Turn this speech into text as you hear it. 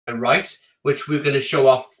right, which we're going to show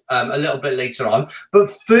off a little bit later on. But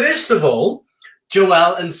first of all,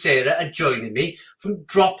 Joelle and Sarah are joining me from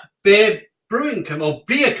Drop Beer Brewing or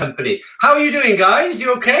Beer Company. How are you doing, guys?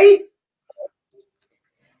 You okay?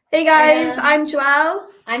 Hey guys, I'm Joelle.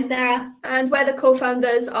 I'm Sarah. And we're the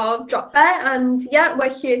co-founders of Drop Beer. And yeah, we're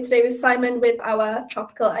here today with Simon with our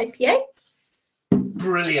tropical IPA.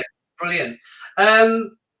 Brilliant, brilliant.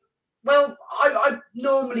 Well, I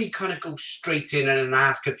normally kind of go straight in and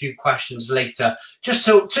ask a few questions later, just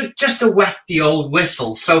to wet the old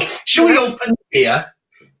whistle. So, shall we open the beer?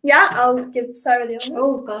 Yeah, I'll give Sarah the honor.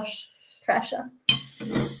 Oh gosh, pressure.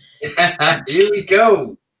 Here we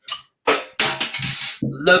go.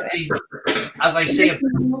 Lovely, as I say, a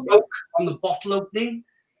poke on the bottle opening.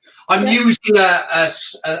 I'm using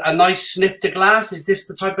a nice snifter glass. Is this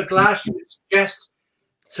the type of glass you would suggest?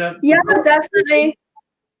 Yeah, definitely.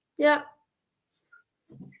 Yeah.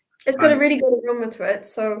 It's got a really good aroma to it,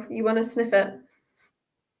 so you want to sniff it.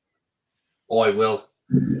 Oh, I will.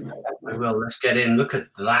 I will. Let's get in. Look at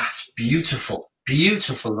that. Beautiful,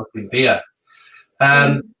 beautiful looking beer.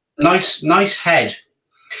 Nice head.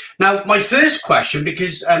 Now, my first question,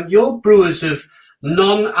 because you're brewers of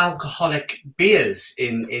non-alcoholic beers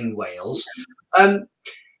in Wales,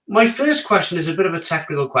 my first question is a bit of a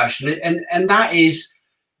technical question, and that is,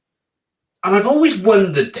 and I've always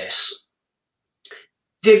wondered this,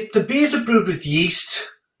 the beers are brewed with yeast,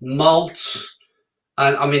 malt,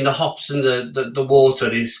 and I mean the hops and the water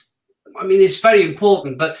is, I mean, it's very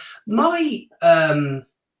important, but my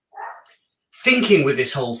thinking with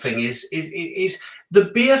this whole thing is the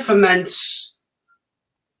beer ferments,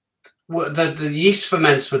 the yeast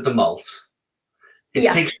ferments with the malt.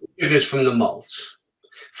 It takes the sugars from the malt,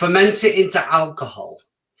 ferments it into alcohol.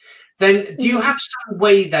 Then do you have some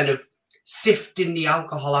way then of sifting the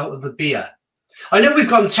alcohol out of the beer? I know we've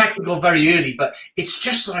gone technical very early, but it's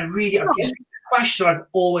just that it's a question I've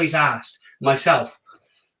always asked myself.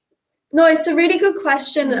 No, it's a really good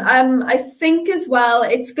question. I think as well,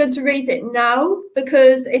 it's good to raise it now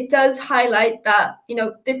because it does highlight that, you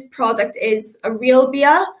know, this product is a real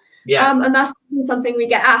beer. Yeah. And that's something we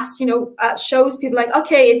get asked, you know, at shows. People are like,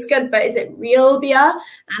 okay, it's good, but is it real beer?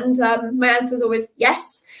 And my answer is always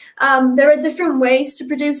yes. There are different ways to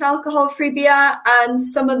produce alcohol-free beer, and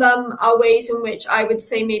some of them are ways in which I would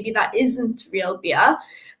say maybe that isn't real beer.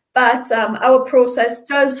 But our process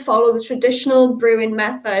does follow the traditional brewing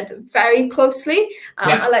method very closely.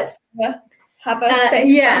 Let's have a say.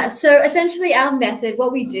 Yeah, so essentially our method,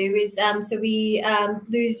 what we do is, so we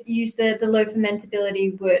use the low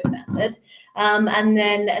fermentability wort method, and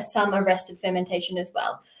then some arrested fermentation as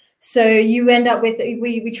well. So you end up with,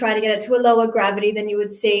 we try to get it to a lower gravity than you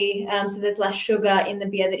would see, so there's less sugar in the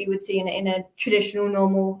beer that you would see in a traditional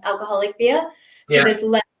normal alcoholic beer. So there's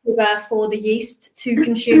less sugar for the yeast to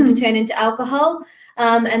consume to turn into alcohol,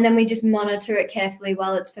 and then we just monitor it carefully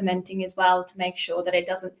while it's fermenting as well to make sure that it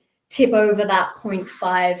doesn't tip over that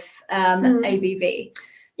 0.5 ABV.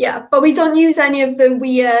 Yeah, but we don't use any of the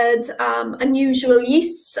weird, unusual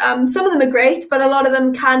yeasts. Some of them are great, but a lot of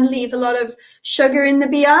them can leave a lot of sugar in the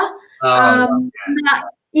beer. That,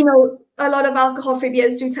 you know, a lot of alcohol-free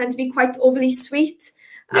beers do tend to be quite overly sweet.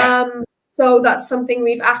 So that's something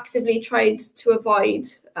we've actively tried to avoid.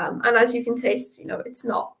 And as you can taste, you know, it's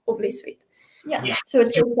not overly sweet. Yeah. So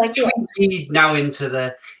it's like now into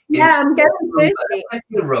the I'm getting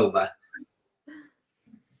the aroma.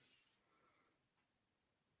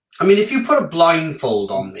 I mean, if you put a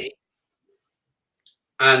blindfold on me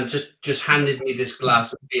and just handed me this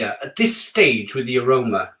glass of beer at this stage with the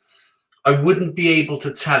aroma, I wouldn't be able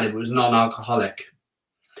to tell it was non-alcoholic.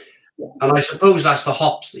 And I suppose that's the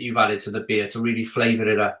hops that you've added to the beer to really flavour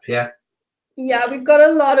it up, yeah? Yeah, we've got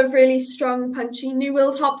a lot of really strong, punchy New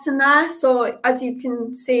World hops in there. So as you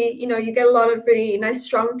can see, you know, you get a lot of really nice,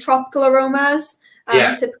 strong tropical aromas.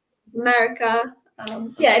 Typical America.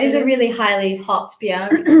 It is a really highly hopped beer,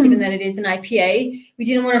 given that it is an IPA. We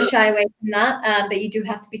didn't want to shy away from that, but you do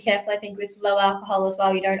have to be careful, I think, with low alcohol as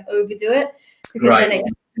well. You don't overdo it, because then it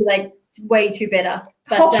can be like way too bitter.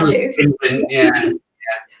 But,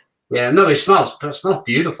 no, it smells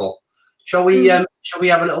beautiful. Shall we have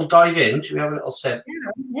a little dive in? Shall we have a little sip?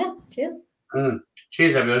 Yeah, cheers.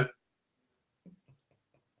 Cheers, everyone.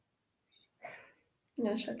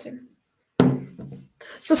 Yeah, sure too.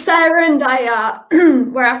 So Sarah and I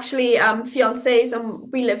we're actually fiancés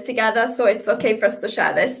and we live together, so it's okay for us to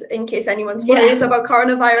share this in case anyone's worried about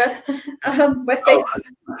coronavirus. We're safe.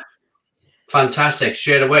 Fantastic.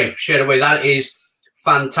 Share it away. That is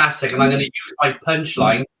fantastic. And I'm going to use my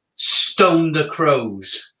punchline, stone the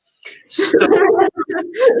crows.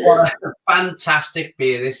 What a fantastic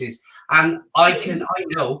beer this is. And I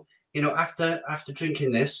know, you know, after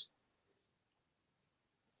drinking this,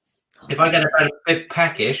 if I get a bit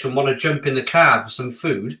peckish and want to jump in the car for some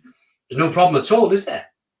food, there's no problem at all, is there?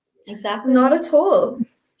 Exactly. Not at all.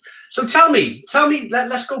 So tell me,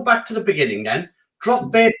 let's go back to the beginning then.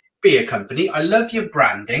 Drop Bear Beer Company. I love your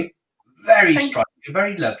branding. Very striking,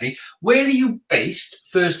 very lovely. Where are you based,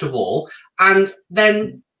 first of all? And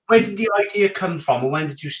then where did the idea come from, and when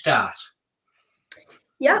did you start?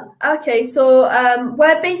 Yeah, okay. So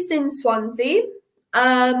we're based in Swansea.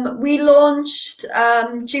 We launched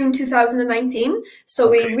June 2019. So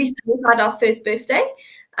we recently had our first birthday.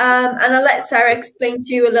 And I'll let Sarah explain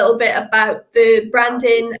to you a little bit about the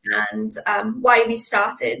branding and why we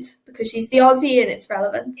started, because she's the Aussie and it's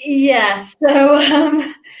relevant. Yes. So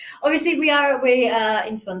obviously we are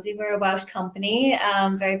in Swansea. We're a Welsh company.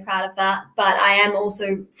 Very proud of that. But I am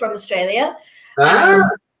also from Australia.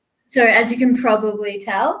 So as you can probably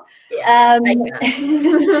tell. Yeah,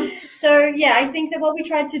 so yeah, I think that what we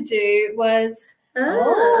tried to do was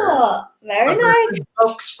very nice.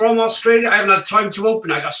 Folks from Australia. I haven't had time to open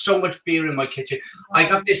it. I got so much beer in my kitchen. I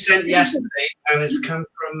got this sent yesterday, and it's come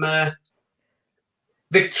from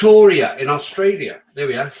Victoria in Australia. There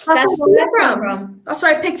we are. That's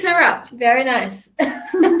where I picked her up. Very nice.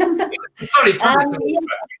 Sorry.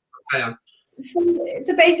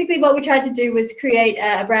 So basically what we tried to do was create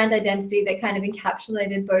a brand identity that kind of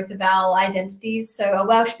encapsulated both of our identities. So a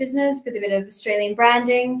Welsh business with a bit of Australian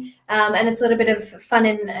branding, and it's a little bit of fun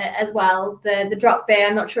in as well. The Drop Bear,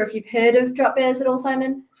 I'm not sure if you've heard of Drop Bears at all,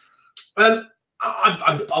 Simon? I'm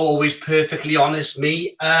always perfectly honest,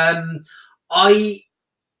 me. I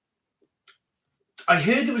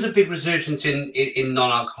heard there was a big resurgence in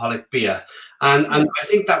non-alcoholic beer, and I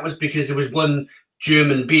think that was because there was one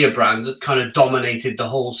German beer brand that kind of dominated the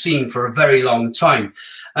whole scene for a very long time.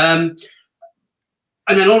 And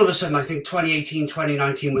then all of a sudden, I think 2018,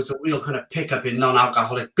 2019 was the real kind of pickup in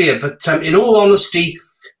non-alcoholic beer. But in all honesty,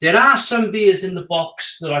 there are some beers in the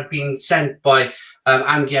box that I've been sent by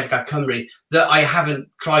Amgueddfa Cymru that I haven't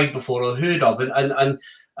tried before or heard of.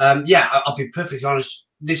 And yeah, I'll be perfectly honest,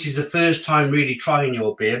 this is the first time really trying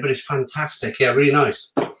your beer, but it's fantastic. Yeah, really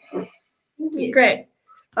nice. Thank you. Great.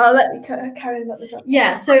 I'll let Karen about the drop.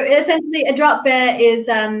 Yeah, so essentially a drop bear is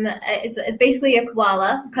it's basically a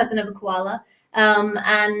koala, cousin of a koala,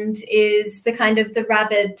 and is the kind of the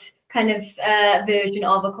rabid kind of version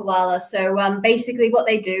of a koala. So basically what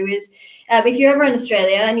they do is if you're ever in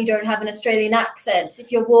Australia and you don't have an Australian accent, if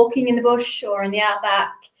you're walking in the bush or in the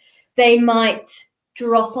outback, they might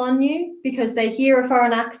drop on you because they hear a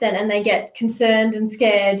foreign accent and they get concerned and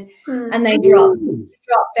scared and they drop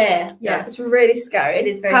bear. Yes, it's really scary. It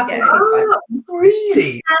is very scary.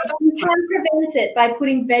 Really? And you can prevent it by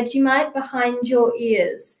putting Vegemite behind your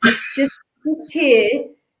ears. Just here,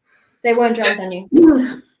 they won't jump on you.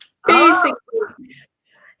 Basically,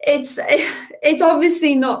 it's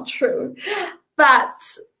obviously not true, but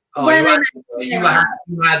when you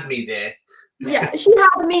had me there. Yeah, she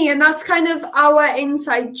had me, and that's kind of our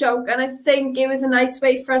inside joke. And I think it was a nice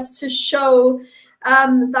way for us to show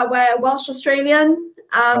that we're Welsh Australian,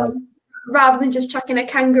 rather than just chucking a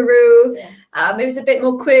kangaroo. It was a bit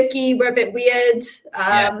more quirky. We're a bit weird.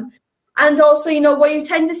 And also, you know, what you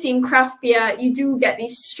tend to see in craft beer, you do get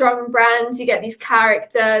these strong brands, you get these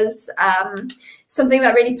characters, something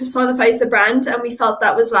that really personifies the brand. And we felt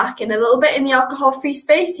that was lacking a little bit in the alcohol-free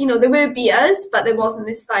space. You know, there were beers, but there wasn't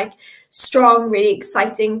this like strong, really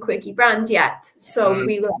exciting, quirky brand yet. So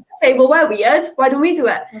we were like, okay, well, we're weird. Why don't we do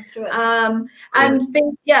it? Let's do it. And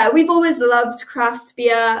yeah, we've always loved craft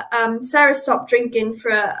beer. Sarah stopped drinking for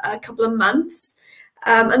a couple of months.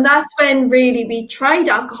 And that's when really we tried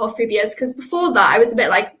alcohol-free beers, because before that I was a bit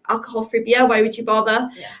like, alcohol-free beer, why would you bother?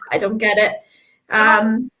 I don't get it.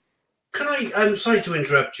 Can I'm sorry to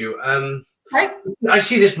interrupt you. Right. I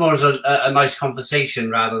see this more as a nice conversation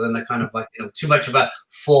rather than a kind of like, you know, too much of a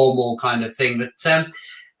formal kind of thing. But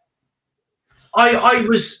I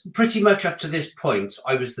was pretty much up to this point,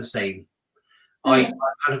 I was the same. I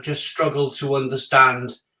kind of just struggled to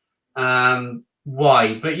understand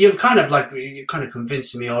why. But you're kind of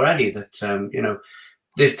convincing me already that you know,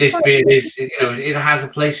 this beer is, you know, it has a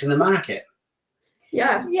place in the market.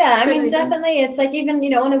 Yeah, I mean, definitely. It's like, even, you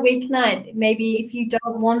know, on a weeknight, maybe if you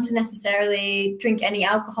don't want to necessarily drink any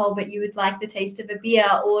alcohol, but you would like the taste of a beer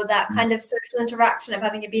or that kind of social interaction of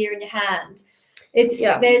having a beer in your hand.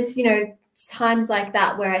 There's, you know, times like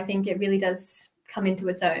that where I think it really does come into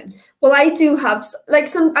its own. Well, I do have like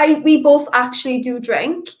we both actually do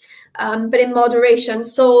drink, but in moderation.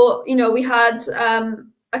 So, you know, we had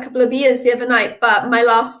a couple of beers the other night, but my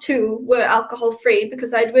last two were alcohol free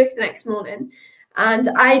because I'd work the next morning. and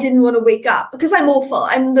I didn't want to wake up because I'm awful.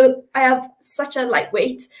 I have such a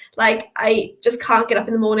lightweight, like I just can't get up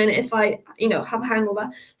in the morning if I, you know, have a hangover.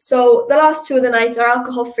 So the last 2 of the nights are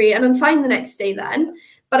alcohol free, and I'm fine the next day then.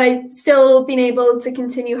 But I've still been able to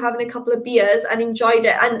continue having a couple of beers and enjoyed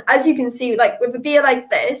it. And as you can see, like with a beer like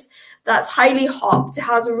this, that's highly hopped, it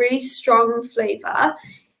has a really strong flavor.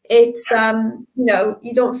 It's you know,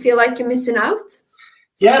 you don't feel like you're missing out.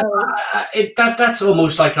 Yeah, so, that's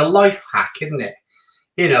almost like a life hack, isn't it?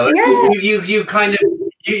 You know, you kind of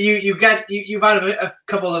you've had a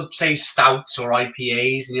couple of, say, stouts or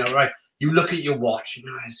IPAs, and you're right. You look at your watch, you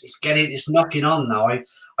know, it's knocking on now.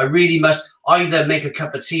 I really must either make a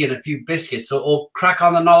cup of tea and a few biscuits, or crack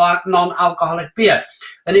on a non-alcoholic beer,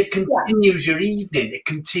 and it continues your evening. It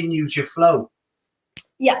continues your flow.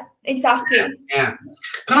 Yeah, exactly. Yeah.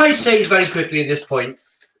 Can I say very quickly at this point,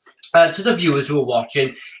 to the viewers who are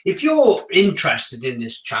watching, if you're interested in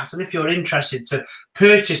this chat and if you're interested to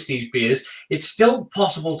purchase these beers, it's still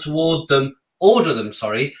possible to order them,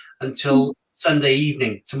 until Sunday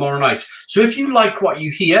evening, tomorrow night. So if you like what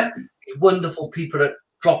you hear, wonderful people at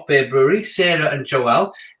Drop Beer Brewery, Sarah and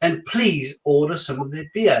Joelle, and please order some of their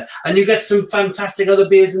beer. And you get some fantastic other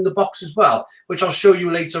beers in the box as well, which I'll show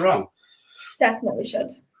you later on. Definitely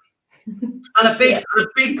should. And a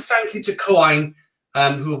big thank you to Coine,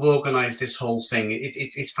 who have organised this whole thing.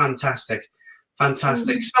 It's fantastic.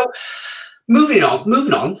 So moving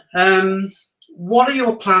on. What are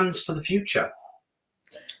your plans for the future?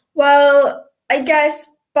 Well, I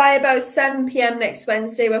guess by about 7 p.m. next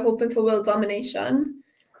Wednesday, we're hoping for world domination.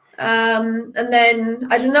 And then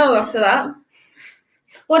I don't know after that.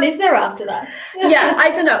 What is there after that? Yeah,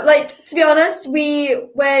 I don't know. Like, to be honest,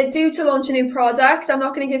 we're due to launch a new product. I'm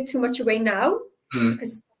not going to give too much away now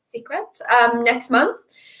because it's a secret. Next month.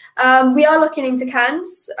 We are looking into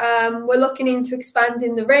cans. We're looking into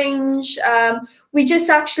expanding the range. We just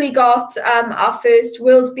actually got our first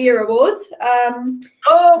World Beer Award.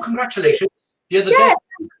 Congratulations. The other day.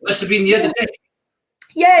 Must have been the other day.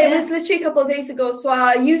 Yeah, it was literally a couple of days ago. So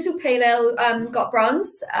our Yuzu Pale Ale got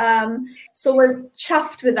bronze. So we're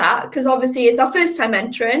chuffed with that because obviously it's our first time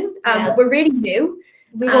entering. We're really new.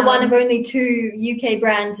 We were one of only 2 UK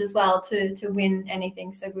brands as well to win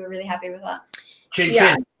anything. So we're really happy with that. Chin.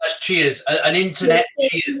 That's cheers. An internet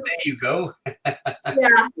cheers. There you go.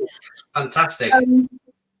 Yeah. Fantastic.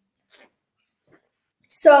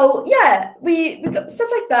 So yeah, we got stuff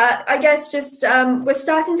like that. I guess just we're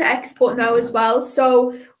starting to export now as well.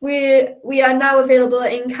 So we are now available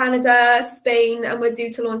in Canada, Spain, and we're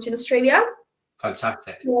due to launch in Australia.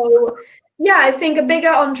 Fantastic. So yeah, I think a bigger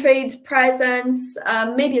on-trade presence,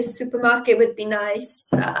 maybe a supermarket would be nice.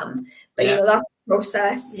 But you know, that's the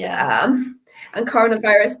process. Yeah. And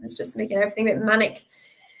coronavirus is just making everything a bit manic.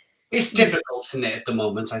 It's difficult, isn't it, at the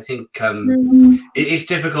moment? I think it's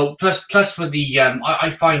difficult. Plus with the, I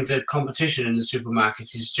find the competition in the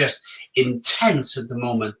supermarkets is just intense at the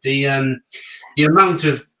moment. The amount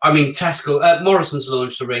of, I mean, Tesco, Morrison's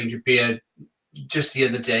launched a range of beer just the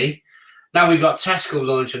other day. Now we've got Tesco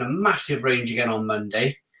launching a massive range again on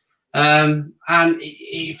Monday. And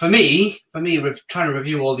for me, trying to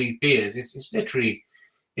review all these beers, it's literally,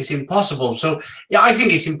 it's impossible. So yeah, I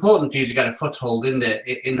think it's important for you to get a foothold in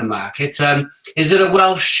the market. Is it a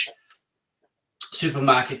Welsh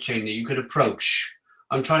supermarket chain that you could approach?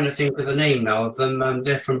 I'm trying to think of the name now of them.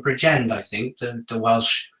 They're from Bridgend, I think, the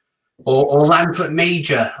Welsh, or Llanford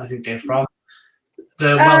Major, I think they're from.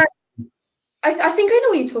 The Welsh. I think I know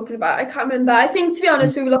what you're talking about. I can't remember. I think, to be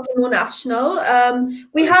honest, we were looking more national.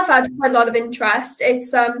 We have had quite a lot of interest.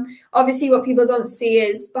 It's obviously what people don't see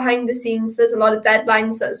is behind the scenes, there's a lot of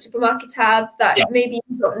deadlines that the supermarkets have that maybe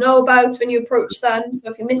you don't know about when you approach them.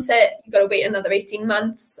 So if you miss it, you've got to wait another 18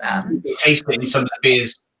 months. Tasting some of the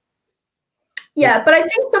beers. Yeah, but I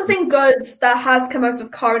think something good that has come out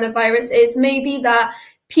of coronavirus is maybe that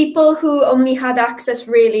people who only had access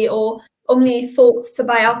really or only thought to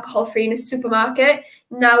buy alcohol free in a supermarket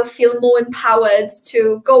now feel more empowered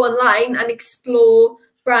to go online and explore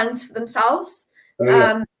brands for themselves.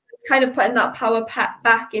 Kind of putting that power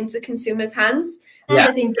back into consumers' hands. And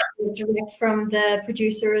I think direct from the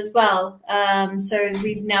producer as well. So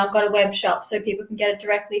we've now got a web shop so people can get it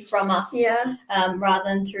directly from us rather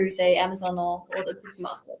than through, say, Amazon or the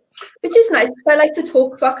supermarket. Which is nice. I like to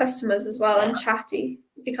talk to our customers as well and chatty,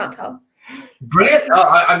 if you can't tell. Brilliant.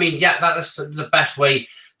 I mean, yeah, that's the best way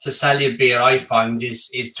to sell your beer, I find,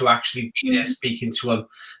 is to actually be there speaking to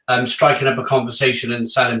them. Striking up a conversation and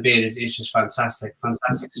selling beer is just fantastic.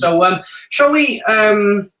 So shall we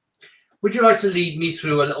would you like to lead me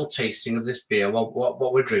through a little tasting of this beer?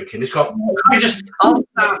 What we're drinking? It's got. I'll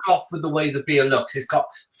start off with the way the beer looks. It's got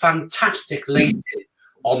fantastic lacing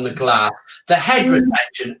on the glass. The head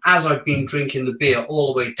retention, as I've been drinking the beer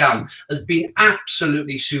all the way down, has been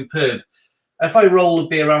absolutely superb. If I roll the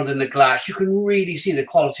beer around in the glass, you can really see the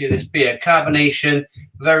quality of this beer. Carbonation,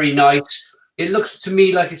 very nice. It looks to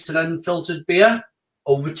me like it's an unfiltered beer.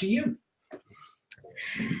 Over to you.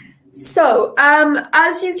 So,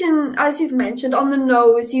 as you've mentioned, on the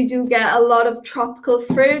nose, you do get a lot of tropical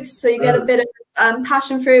fruits. So you get a bit of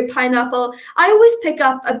passion fruit, pineapple. I always pick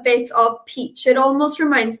up a bit of peach. It almost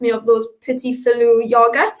reminds me of those Petit Filou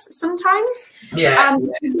yogurts sometimes. Yeah. I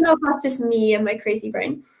don't know if that's just me and my crazy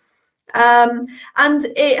brain. And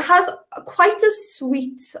it has quite a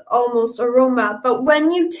sweet, almost aroma. But when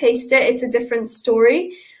you taste it, it's a different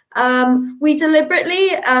story. We deliberately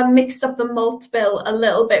mixed up the malt bill a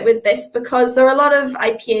little bit with this because there are a lot of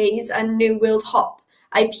IPAs and New World hop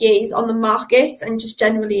IPAs on the market and just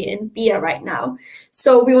generally in beer right now.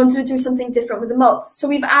 So we wanted to do something different with the malt. So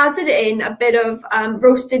we've added in a bit of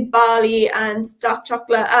roasted barley and dark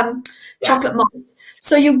chocolate, chocolate malt.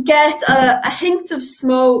 So you get a hint of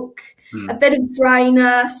smoke, a bit of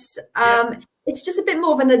dryness. It's just a bit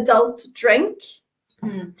more of an adult drink.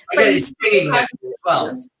 But it's stinging as well.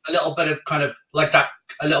 A little bit of kind of like that,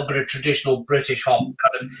 a little bit of traditional British hop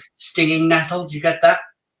kind of stinging nettle. Do you get that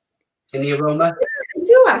in the aroma? I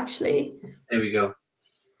do actually. There we go.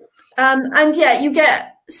 And yeah, you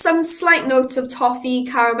get some slight notes of toffee,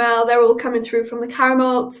 caramel. They're all coming through from the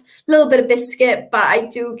caramel. A little bit of biscuit, but I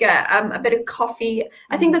do get a bit of coffee.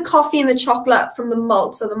 I think the coffee and the chocolate from the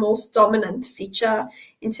malts are the most dominant feature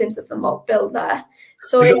in terms of the malt bill there.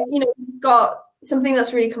 So it's, you know, you've got something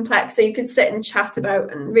that's really complex, so you could sit and chat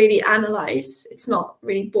about and really analyze. It's not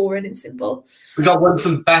really boring and simple. We got one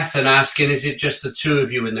from Bethan asking, is it just the two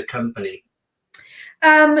of you in the company?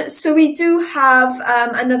 So we do have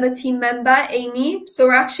another team member, Amy. So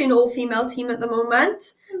we're actually an all-female team at the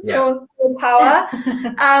moment. So full power.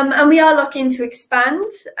 And we are looking to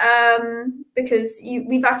expand because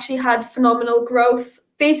we've actually had phenomenal growth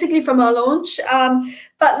basically from our launch.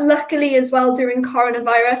 But luckily as well, during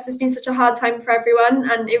coronavirus, it's been such a hard time for everyone,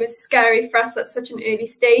 and it was scary for us at such an early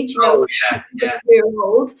stage, you know,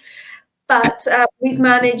 old. But we've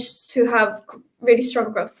managed to have really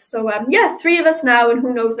strong growth. So yeah, 3 of us now, and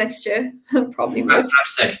who knows next year, probably more.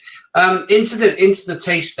 Fantastic. Into the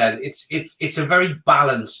taste then, it's a very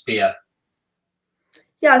balanced beer.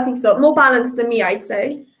 Yeah, I think so. More balanced than me, I'd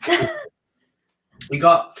say. We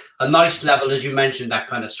got a nice level, as you mentioned, that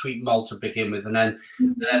kind of sweet malt to begin with, and then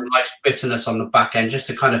a nice bitterness on the back end. Just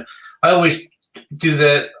to kind of, I always do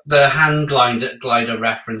the hand glider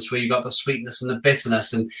reference where you got the sweetness and the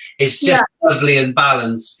bitterness, and it's just lovely and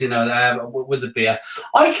balanced, you know, with the beer.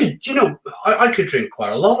 I could, you know, I could drink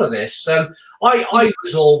quite a lot of this. I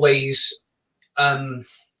was always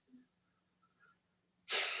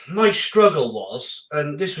my struggle was,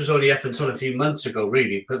 and this was only up until a few months ago,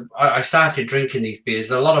 really, but I started drinking these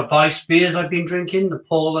beers. A lot of Vice beers I've been drinking, the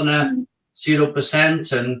Paulaner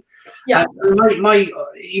 0%, and my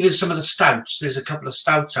even some of the stouts. There's a couple of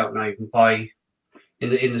stouts out now you can buy in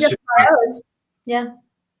the supermarket.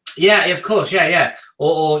 Yeah, of course,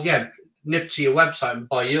 or nip to your website and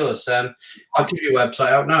buy yours. I'll give you a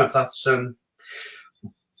website out now if that's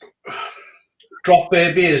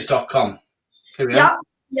dropbeerbeers.com. Here we are.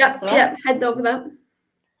 Yep, head over that.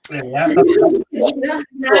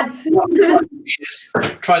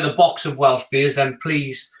 Try the box of Welsh beers, then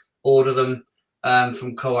please order them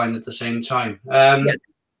from Cohen at the same time. Yeah,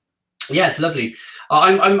 it's lovely.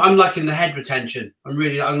 I'm liking the head retention. I'm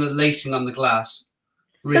the lacing on the glass.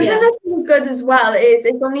 Really. Something that's good as well is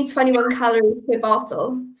it's only 21 calories per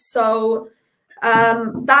bottle. So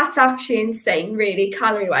that's actually insane, really,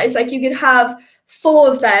 calorie-wise. Like you could have 4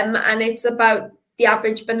 of them and it's about the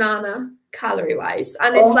average banana calorie-wise.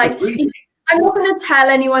 And it's really? I'm not going to tell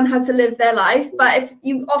anyone how to live their life, but if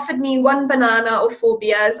you offered me 1 banana or 4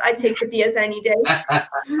 beers, I'd take the beers any day.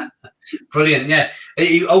 Brilliant, yeah.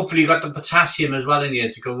 Hopefully you got the potassium as well in here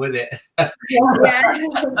to go with it.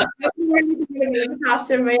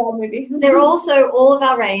 They're also, all of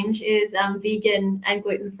our range is vegan and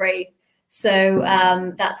gluten-free. So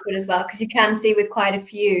that's good as well, because you can see with quite a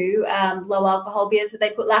few low alcohol beers that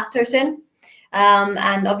they put lactose in.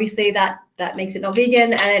 And obviously that makes it not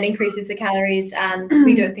vegan and it increases the calories, and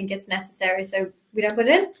we don't think it's necessary, so we don't put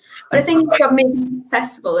it in. But I think it's got to make it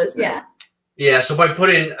accessible, isn't it? Yeah, so by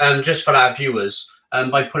putting, just for our viewers,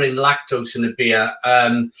 by putting lactose in the beer,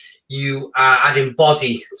 you are adding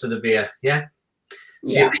body to the beer, yeah?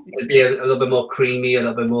 So you're making the beer a little bit more creamy, a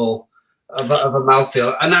little bit more of a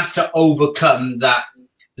mouthfeel, and that's to overcome that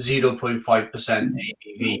 0.5%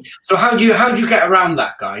 ABV. So how do you get around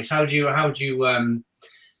that, guys? How do you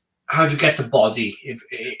get the body if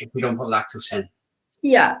we don't put lactose in?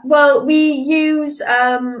 Yeah, well, we use,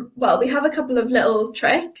 we have a couple of little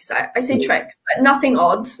tricks. I say tricks, but nothing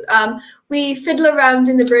odd. We fiddle around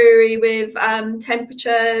in the brewery with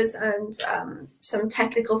temperatures and some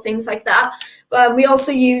technical things like that. We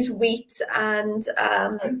also use wheat and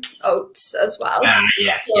oats as well.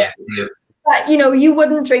 Yeah. But, you know, you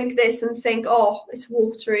wouldn't drink this and think, oh, it's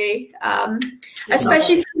watery.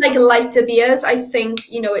 Especially for like lighter beers, I think,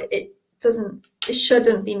 you know, it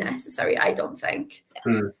shouldn't be necessary, I don't think.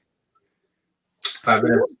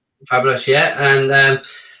 Fabulous, yeah. And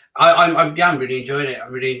I'm really enjoying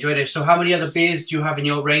it. So how many other beers do you have in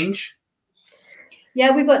your range?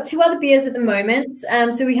 Yeah, we've got 2 other beers at the moment.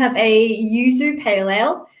 So we have a yuzu pale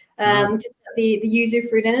ale, which has got the yuzu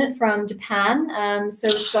fruit in it from Japan. So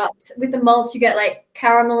we've got, with the malts, you get like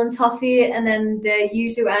caramel and toffee, and then the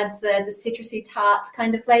yuzu adds the citrusy tart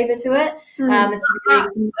kind of flavor to it. It's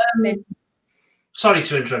really Sorry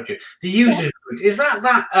to interrupt you. The yuzu fruit, is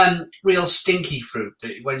that real stinky fruit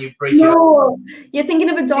that when you break it up? No, you're thinking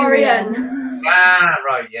of a durian. Ah,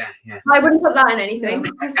 right, yeah. I wouldn't put that in anything.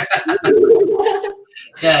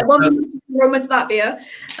 Yeah. One aroma to that beer.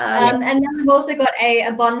 And then we've also got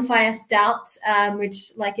a bonfire stout,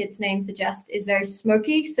 which, like its name suggests, is very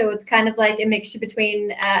smoky. So it's kind of like a mixture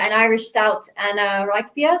between an Irish stout and a rye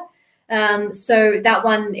beer. So that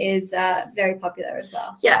one is very popular as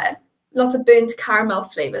well. Yeah. Lots of burnt caramel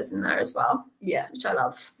flavors in there as well. Yeah, which I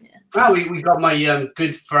love. Yeah. Well, we got my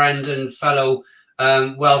good friend and fellow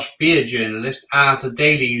Welsh beer journalist, Arthur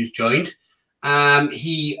Daly, who's joined.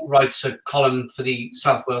 He writes a column for the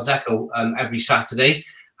South Wales Echo every Saturday,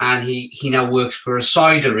 and he now works for a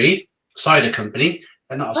cider company,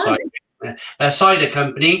 not a cider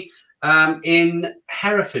company in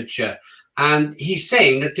Herefordshire. And he's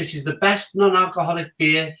saying that this is the best non-alcoholic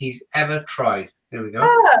beer he's ever tried. There we go.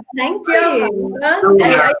 Oh, thank you.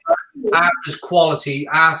 Arthur's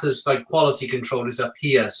quality control is up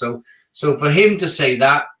here. So for him to say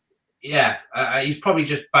that, yeah, he's probably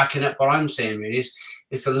just backing up what I'm saying. Really,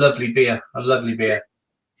 it's a lovely beer.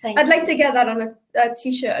 I'd like to get that on a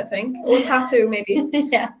t-shirt, I think, or a tattoo, maybe.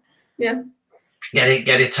 Yeah.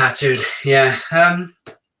 Get it tattooed. Yeah.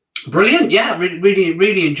 Brilliant. Yeah,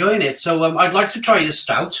 really enjoying it. So I'd like to try your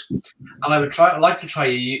stout, and I'd like to try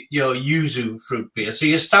your yuzu fruit beer. So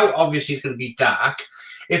your stout obviously is going to be dark.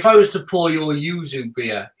 If I was to pour your yuzu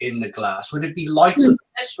beer in the glass, would it be lighter than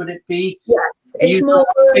this? Would it be? Yes, it's more.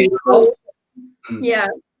 Yeah.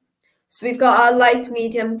 So we've got our light,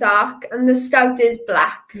 medium, dark, and the stout is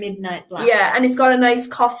black. Midnight black. Yeah, and it's got a nice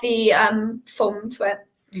coffee foam to it.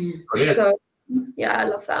 So yeah, I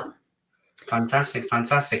love that. Fantastic.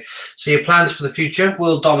 So your plans for the future: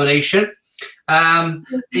 world domination. Are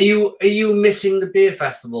you missing the beer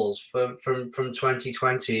festivals from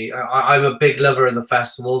 2020? I'm a big lover of the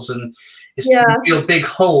festivals, and it's been a real big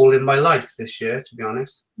hole in my life this year, to be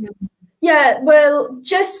honest. Yeah, well,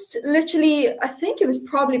 just literally, I think it was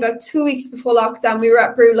probably about 2 weeks before lockdown, we were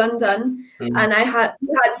at Brew London, and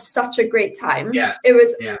we had such a great time. Yeah. It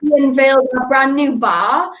was, we unveiled a brand new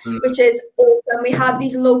bar, which is awesome. We had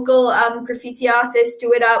these local graffiti artists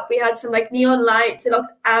do it up. We had some like neon lights. It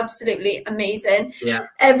looked absolutely amazing. Yeah.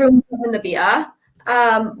 Everyone was loving the beer.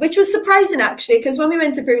 Which was surprising actually, because when we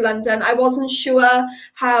went to Brew London, I wasn't sure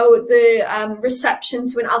how the reception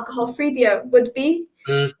to an alcohol-free beer would be.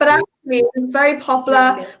 But actually, it was very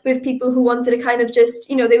popular with people who wanted to kind of just,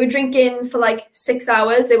 you know, they were drinking for like 6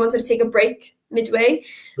 hours. They wanted to take a break midway.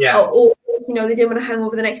 Yeah. Or you know, they didn't want to hang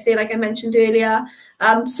over the next day, like I mentioned earlier.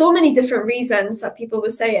 So many different reasons that people were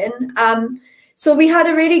saying. So we had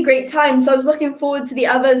a really great time. So I was looking forward to the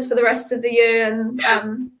others for the rest of the year.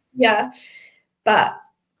 And but,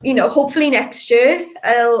 you know, hopefully next year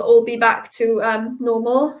it'll all be back to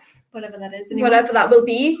normal. Whatever that is. Anymore. Whatever that will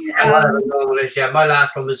be. My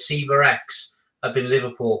last one was Seaver X up in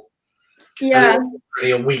Liverpool. Yeah.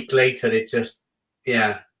 A week later, it just,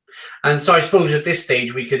 And so I suppose at this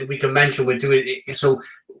stage we can mention we're doing it. So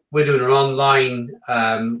we're doing an online.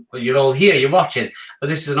 You're all here, you're watching, but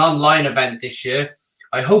this is an online event this year.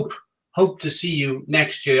 I hope to see you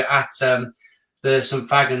next year at the St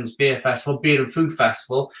Fagans Beer and Food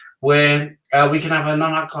Festival, where we can have a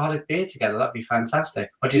non-alcoholic beer together. That'd be fantastic.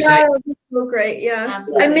 What do you say? Yeah, that'd be so great. Yeah,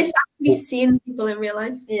 absolutely. I miss actually seeing people in real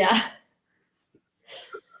life. Yeah.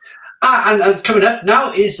 And coming up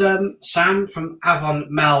now is Sam from Avon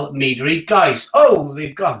Mel Meadery. Guys,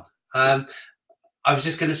 they've gone. I was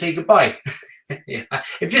just going to say goodbye.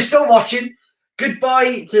 If you're still watching,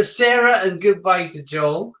 goodbye to Sarah and goodbye to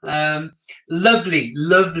Joel. Lovely,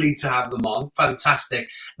 lovely to have them on. Fantastic.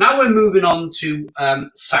 Now we're moving on to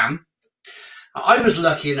Sam. I was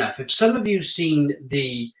lucky enough, if some of you've seen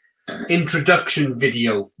the introduction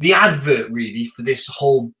video, the advert really for this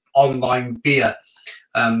whole online beer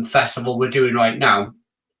festival we're doing right now,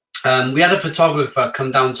 we had a photographer come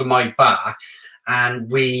down to my bar, and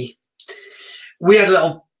we had a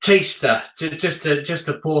little taster just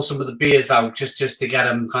to pour some of the beers out, just to get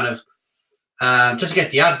them kind of just to get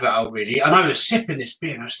the advert out really. And I was sipping this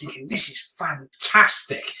beer and I was thinking, this is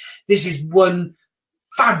fantastic. This is one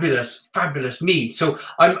fabulous mead. So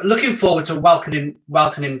I'm looking forward to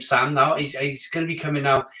welcoming Sam now. He's going to be coming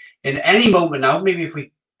now in any moment now. Maybe if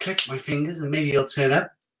we click my fingers and maybe he'll turn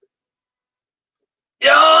up.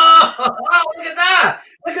 Oh, look at that!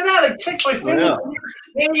 Look at that! I clicked my fingers. Well,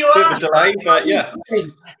 Here you are. bit of a delay, but yeah.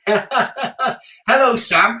 Hello,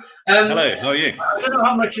 Sam. Hello. How are you? I don't know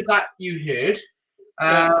how much of that you heard,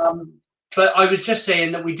 but I was just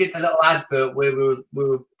saying that we did the little advert where we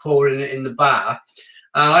were pouring it in the bar.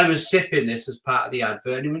 I was sipping this as part of the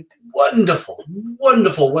advert, and it was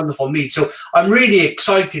wonderful mead. So I'm really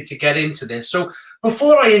excited to get into this. So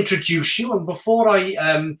before I introduce you and before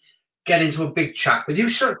I get into a big chat with you,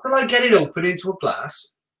 shall I get it open into a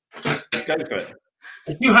glass? Go for it.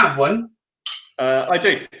 If you have one. I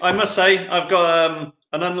do. I must say, I've got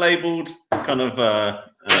an unlabeled kind of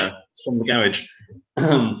from the garage.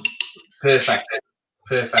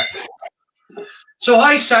 Perfect. So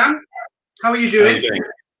hi, Sam. How are you doing? How are you doing?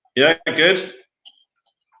 Yeah, good.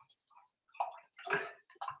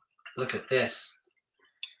 Look at this.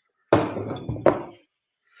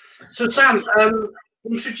 So Sam,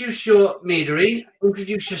 introduce your meadery,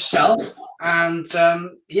 introduce yourself, and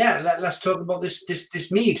let's talk about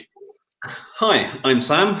this mead. Hi, I'm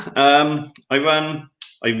Sam. I run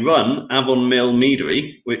Avon Mill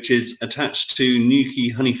Meadery, which is attached to Newquay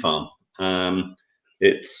Honey Farm.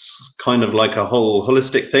 It's kind of like a whole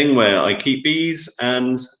holistic thing where I keep bees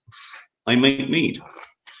and I make mead.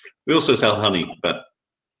 We also sell honey, but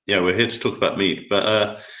yeah, we're here to talk about mead.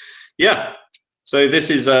 But yeah, so this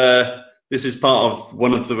is part of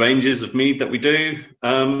one of the ranges of mead that we do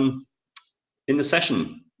in the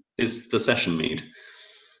session. Is the session mead.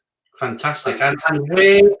 Fantastic. And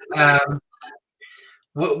where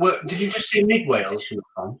did you just say mid Wales you were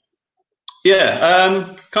from? Yeah,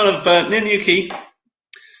 kind of near Newquay.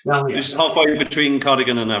 Oh, yeah. Just halfway between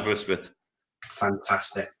Cardigan and Aberystwyth.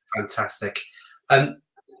 Fantastic.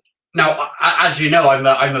 Now, as you know,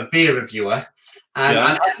 I'm a beer reviewer,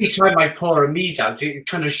 and every time I pour a mead out, it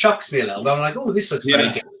kind of shocks me a little bit. I'm like, oh, this looks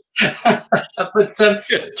very good. But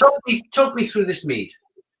talk me through this mead.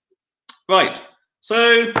 Right.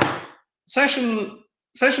 So session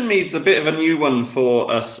mead's a bit of a new one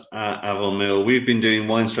for us at Avon Mill. We've been doing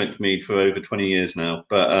wine strength mead for over 20 years now,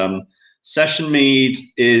 but session mead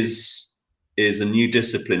is a new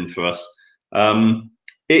discipline for us.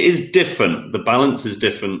 It is different. The balance is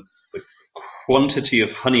different. The quantity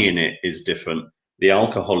of honey in it is different. The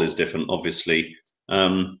alcohol is different, obviously.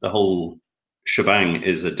 The whole shebang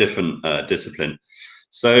is a different discipline.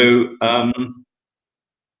 So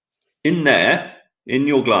in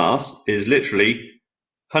your glass is literally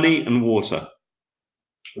honey and water.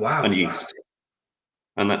 Wow. And yeast.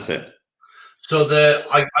 And that's it. So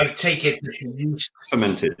I take it that you used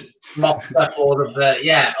fermented. Mopped up all of the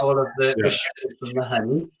sugars from the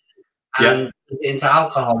honey and into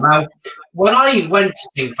alcohol. Now, when I went to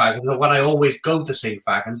St Fagans, or when I always go to St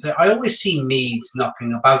Fagans, I always see meads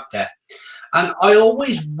knocking about there, and I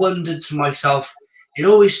always wondered to myself, it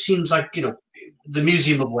always seems like, you know, the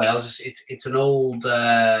Museum of Wales, it's an old,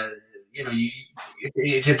 you know,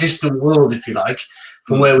 it's a distant world, if you like,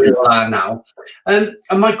 from where we all are now. And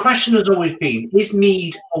my question has always been, is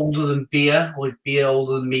mead older than beer, or is beer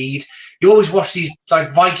older than mead? You always watch these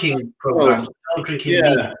like Viking programs, drinking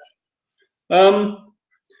mead.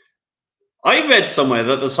 I read somewhere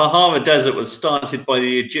that the Sahara Desert was started by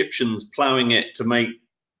the Egyptians ploughing it to make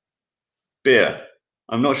beer.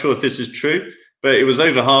 I'm not sure if this is true, but it was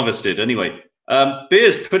over harvested anyway. Beer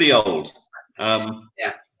is pretty old.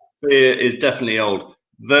 Beer is definitely old.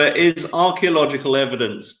 There is archaeological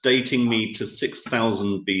evidence dating mead to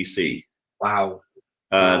 6000 BC. Wow.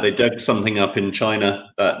 They dug something up in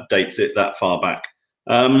China that dates it that far back.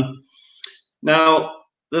 Now,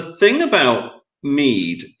 the thing about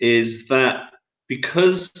mead is that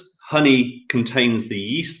because honey contains the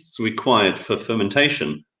yeasts required for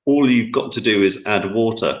fermentation, all you've got to do is add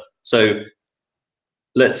water. So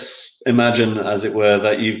let's imagine, as it were,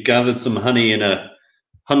 that you've gathered some honey in a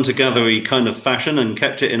hunter-gathery kind of fashion and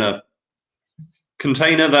kept it in a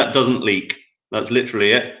container that doesn't leak. That's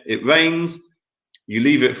literally it. It rains, you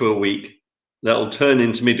leave it for a week, that'll turn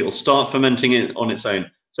into mead. It'll start fermenting it on its own.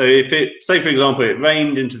 So if it, say for example, it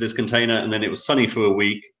rained into this container and then it was sunny for a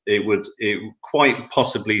week, it would quite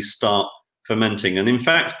possibly start fermenting. And in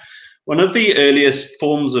fact, one of the earliest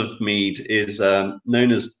forms of mead is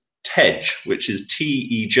known as tej, which is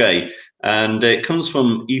Tej, and it comes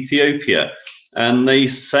from Ethiopia. And they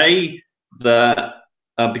say that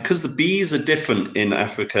because the bees are different in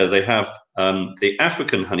Africa, they have the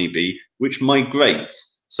African honeybee, which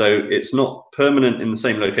migrates. So it's not permanent in the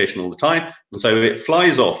same location all the time. And so it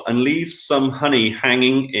flies off and leaves some honey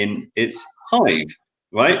hanging in its hive,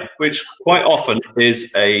 right? Which quite often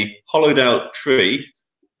is a hollowed out tree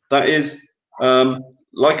that is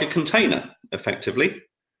like a container, effectively.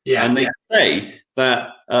 Yeah. And they say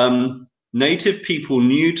that native people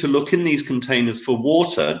knew to look in these containers for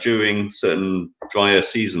water during certain drier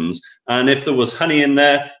seasons. And if there was honey in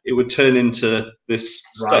there, it would turn into this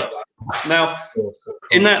stuff. Now,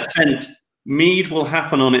 in that sense, mead will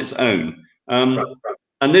happen on its own.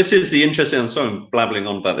 And this is the interesting, I'm sorry I'm blabbling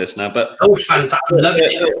on about this now, but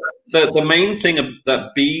the main thing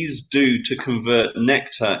that bees do to convert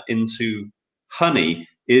nectar into honey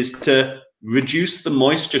is to reduce the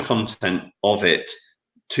moisture content of it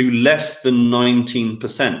to less than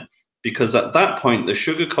 19%, because at that point the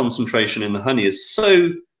sugar concentration in the honey is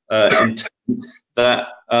so intense that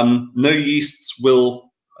no yeasts will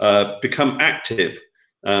become active,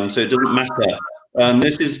 so it doesn't matter.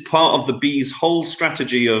 This is part of the bee's whole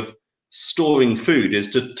strategy of storing food, is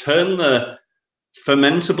to turn the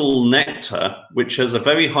fermentable nectar, which has a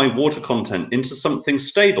very high water content, into something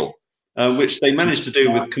stable, which they managed to do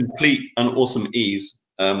with complete and awesome ease.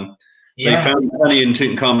 They found honey in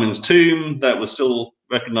Tutankhamun's tomb that was still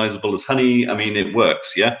recognizable as honey. I mean, it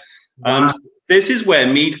works, yeah? Wow. And this is where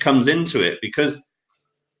mead comes into it, because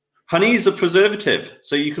honey is a preservative.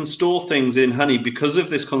 So you can store things in honey because of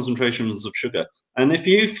this concentrations of sugar. And if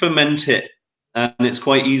you ferment it, and it's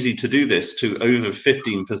quite easy to do this, to over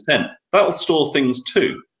 15%, that'll store things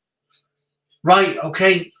too. Right,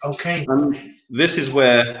 okay, okay. And this is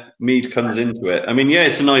where mead comes into it. I mean, yeah,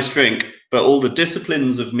 it's a nice drink, but all the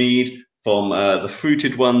disciplines of mead, from the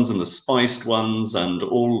fruited ones and the spiced ones and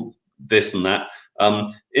all this and that,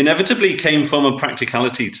 inevitably came from a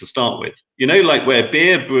practicality to start with. You know, like where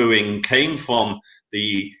beer brewing came from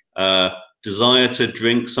the desire to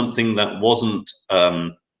drink something that wasn't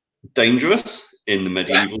dangerous in the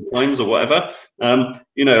medieval times or whatever.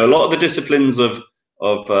 You know, a lot of the disciplines of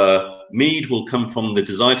mead will come from the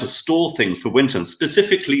desire to store things for winter, and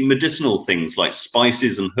specifically medicinal things like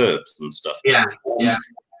spices and herbs and stuff. Yeah, yeah.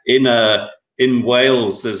 In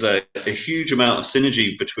Wales, there's a huge amount of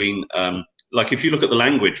synergy between, like if you look at the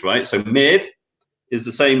language, right? So mead is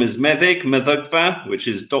the same as meddyg, meddygfa, which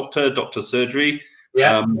is doctor, surgery.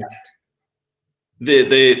 Yeah.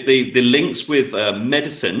 The links with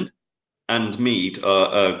medicine and mead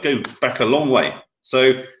go back a long way.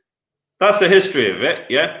 So that's the history of it.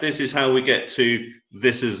 Yeah, this is how we get to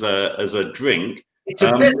this as a drink. It's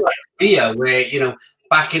a bit like beer, where, you know,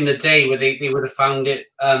 back in the day, where they would have found it,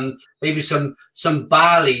 maybe some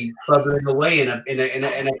barley bubbling away in a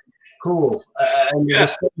pool under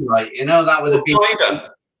the sunlight. You know, that would have been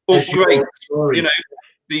great. You know,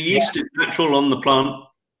 the yeast is natural on the plant.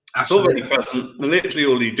 It's already present. Literally,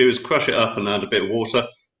 all you do is crush it up and add a bit of water.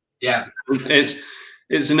 Yeah,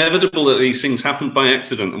 it's inevitable that these things happen by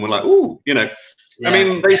accident, and we're like, ooh, you know. Yeah. I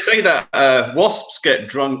mean, they say that wasps get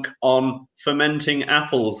drunk on fermenting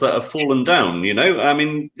apples that have fallen down, you know. I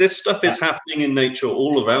mean, this stuff is happening in nature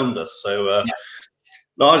all around us. So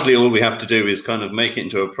largely all we have to do is kind of make it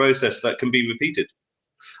into a process that can be repeated.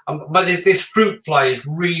 But this fruit fly is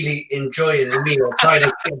really enjoying the meal, trying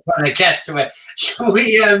to get to it.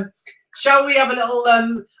 Shall we have a little,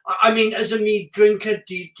 I mean, as a mead drinker,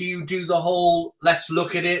 do you do the whole, let's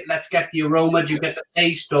look at it, let's get the aroma, do you get the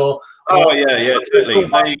taste, or Oh, yeah, totally.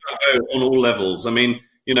 There you go, on all levels. I mean,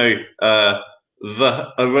 you know, the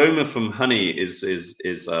aroma from honey is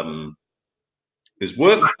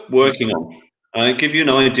worth working on. I give you an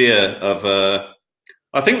idea of,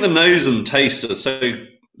 I think the nose and taste are so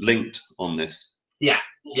linked on this. Yeah,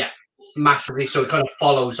 massively. So it kind of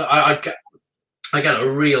follows. I get a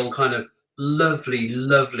real kind of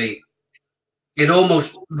lovely. It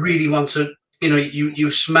almost really wants to, you know,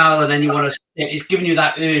 you smell and then you want to. It's giving you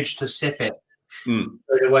that urge to sip it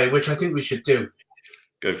right away, which I think we should do.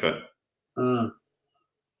 Go for it. 5%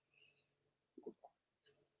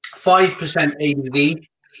 ABV.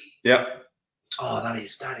 Yep. Oh, that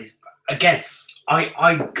is again.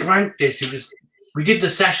 I drank this. We did the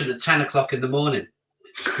session at 10 o'clock in the morning.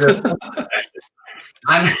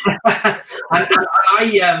 and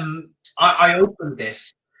I opened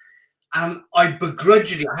this, and I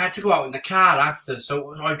begrudgingly, I had to go out in the car after,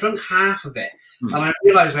 so I drank half of it, and I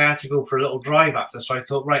realised I had to go for a little drive after, so I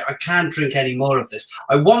thought, right, I can't drink any more of this.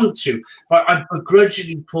 I want to, but I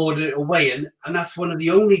begrudgingly poured it away, and that's one of the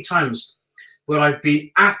only times where I've been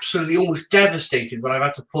absolutely almost devastated when I've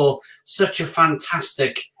had to pour such a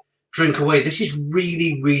fantastic drink away. This is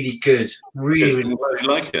really, really good. Really, really I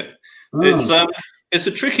like it. It's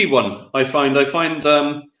a tricky one. I find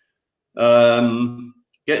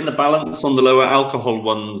getting the balance on the lower alcohol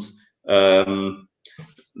ones.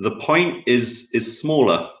 The point is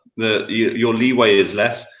smaller. Your leeway is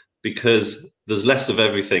less because there's less of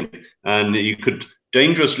everything, and you could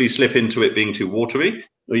dangerously slip into it being too watery,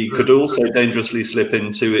 or you could also dangerously slip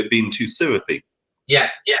into it being too syrupy. Yeah.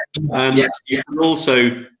 And you can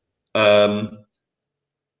also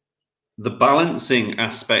the balancing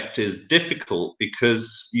aspect is difficult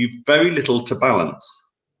because you've very little to balance.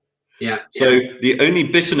 So the only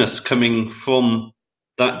bitterness coming from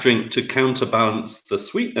that drink to counterbalance the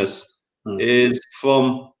sweetness is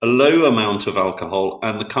from a low amount of alcohol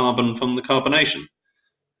and the carbon from the carbonation.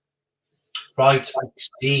 Right, I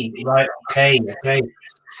see. Right, okay.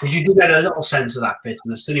 Because you do get a little sense of that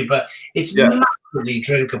bitterness, don't you? But it's massively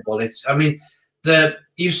drinkable. It's, I mean,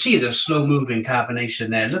 you see the slow-moving carbonation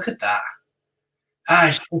there. Look at that.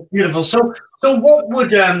 It's beautiful. So what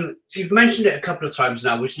would you've mentioned it a couple of times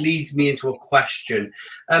now, which leads me into a question.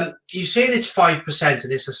 You say it's 5%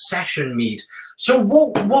 and it's a session mead. So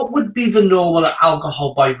what would be the normal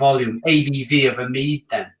alcohol by volume, ABV of a mead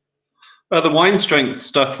then? The wine strength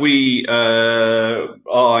stuff,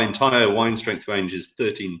 our entire wine strength range is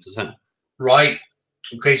 13%. Right.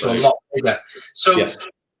 Okay, so a lot bigger. So yes.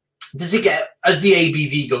 Does it get, as the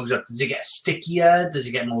ABV goes up, does it get stickier? Does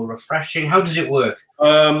it get more refreshing? How does it work?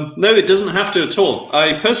 No, it doesn't have to at all.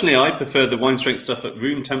 I prefer the wine strength stuff at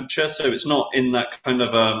room temperature, so it's not in that kind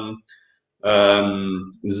of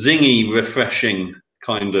zingy, refreshing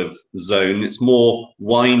kind of zone. It's more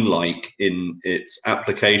wine-like in its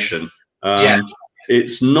application.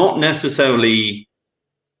 It's not necessarily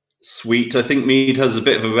sweet. I think mead has a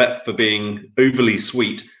bit of a rep for being overly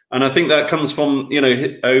sweet. And I think that comes from,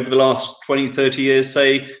 over the last 20, 30 years,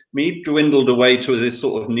 say, mead dwindled away to this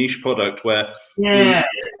sort of niche product where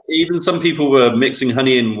even some people were mixing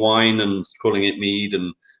honey in wine and calling it mead.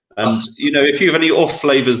 And if you have any off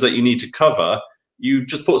flavors that you need to cover, you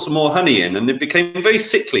just put some more honey in, and it became very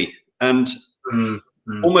sickly and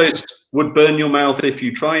almost would burn your mouth if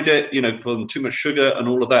you tried it, from too much sugar and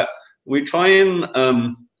all of that. We try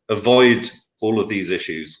and avoid all of these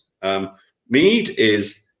issues. Mead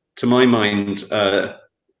is, to my mind,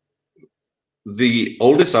 the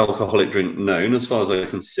oldest alcoholic drink known, as far as I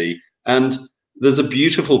can see, and there's a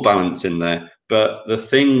beautiful balance in there. But the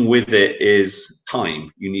thing with it is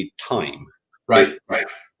time. You need time. Right.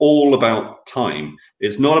 It's all about time.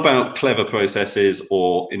 It's not about clever processes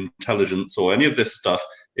or intelligence or any of this stuff.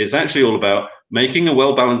 It's actually all about making a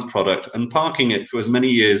well-balanced product and parking it for as many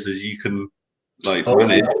years as you can,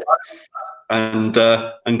 run it, and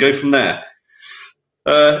go from there.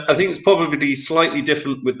 I think it's probably slightly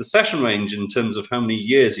different with the session range in terms of how many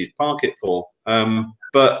years you'd park it for,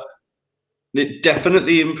 but it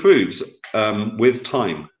definitely improves with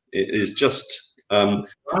time. It is just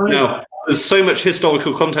now there's so much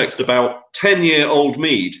historical context about 10-year-old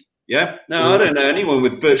mead. Yeah. Now I don't know anyone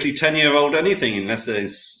with virtually 10-year-old anything unless they're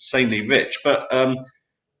insanely rich. But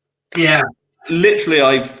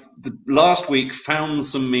literally, last week found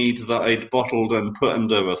some mead that I'd bottled and put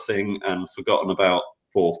under a thing and forgotten about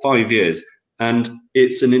for 5 years, and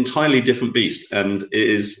it's an entirely different beast, and it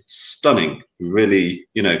is stunning, really.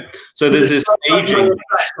 So there's this aging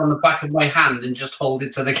on the back of my hand and just hold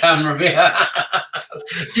it to the camera here.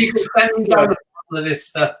 So you can send me down of this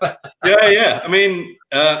stuff. yeah. I mean,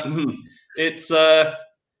 it's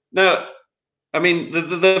now. I mean,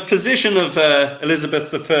 the physician of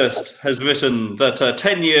Elizabeth I has written that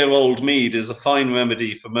 10-year-old mead is a fine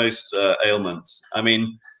remedy for most ailments. I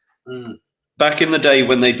mean, back in the day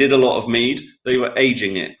when they did a lot of mead, they were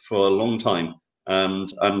aging it for a long time,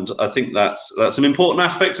 and I think that's an important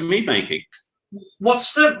aspect of mead making.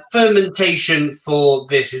 What's the fermentation for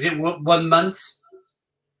this? Is it 1 month?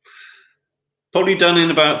 Probably done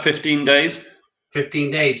in about 15 days. 15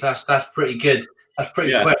 days. That's pretty good. That's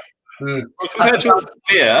pretty quick. Well, compared to a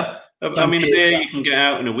beer, I mean, a beer you can get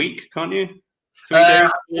out in a week, can't you? 3 days,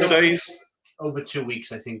 4 days? Over 2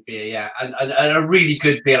 weeks, I think, beer, yeah. And a really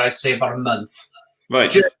good beer, I'd say about a month. Right.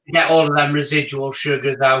 Just to get all of them residual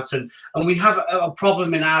sugars out. And we have a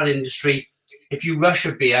problem in our industry. If you rush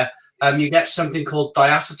a beer, you get something called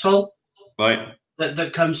diacetyl. Right.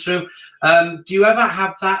 that comes through. Do you ever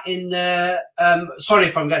have that in the? Sorry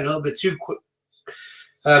if I'm getting a little bit too quick,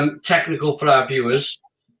 technical for our viewers,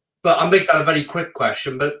 but I'll make that a very quick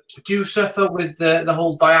question. But do you suffer with the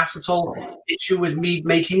whole diacetyl issue with mead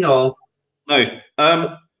making, or no?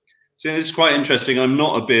 So this is quite interesting. I'm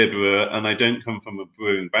not a beer brewer, and I don't come from a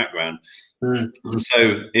brewing background. And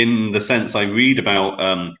so, in the sense, I read about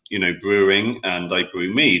brewing, and I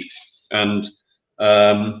brew mead, and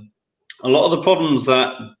a lot of the problems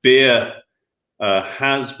that beer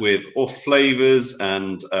has with off flavors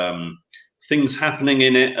and things happening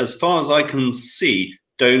in it, as far as I can see,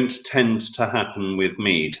 don't tend to happen with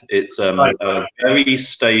mead. It's very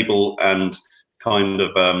stable and kind of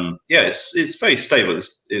it's very stable.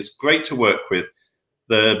 It's great to work with.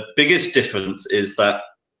 The biggest difference is that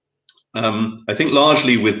I think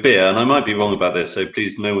largely with beer, and I might be wrong about this, so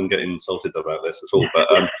please no one get insulted about this at all, but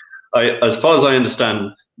as far as I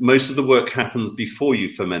understand, most of the work happens before you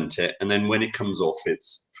ferment it, and then when it comes off,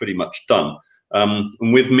 it's pretty much done.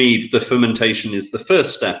 And with mead, the fermentation is the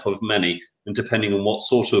first step of many, and depending on what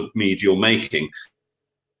sort of mead you're making.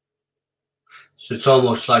 So it's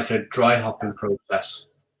almost like a dry hopping process.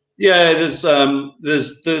 Yeah, there's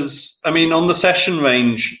I mean, on the session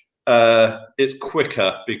range, it's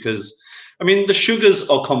quicker because, I mean, the sugars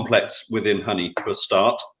are complex within honey for a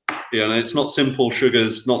start. It's not simple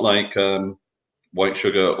sugars, not like white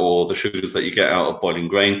sugar or the sugars that you get out of boiling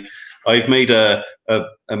grain. I've made a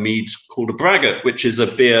mead called a braggot, which is a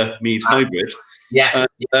beer mead hybrid. Yeah.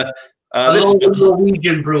 A lot of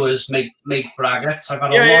Norwegian brewers make braggots. I've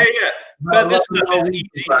had a lot. But this stuff is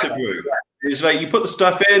easy to brew. It's like you put the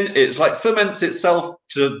stuff in, it's like ferments itself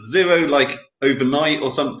to zero like overnight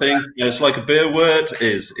or something. It's like a beer wort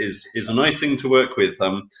is a nice thing to work with.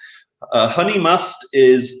 Honey must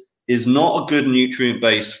is not a good nutrient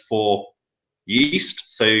base for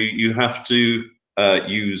yeast, so you have to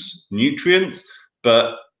use nutrients.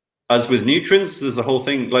 But as with nutrients, there's a whole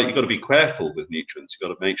thing, like you've got to be careful with nutrients. You've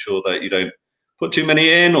got to make sure that you don't put too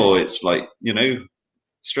many in, or it's like,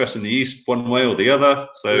 stressing the yeast one way or the other.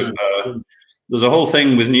 So there's a whole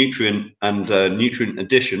thing with nutrient and nutrient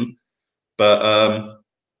addition. But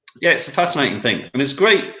it's a fascinating thing, and it's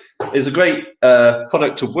great. It's a great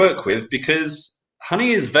product to work with because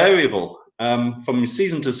honey is variable from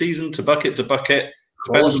season to season, to bucket,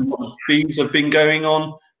 depends on what bees have been going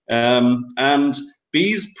on. And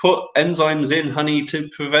bees put enzymes in honey to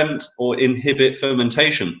prevent or inhibit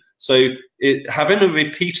fermentation. So having a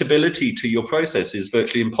repeatability to your process is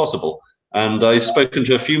virtually impossible. And I've spoken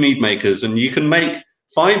to a few mead makers, and you can make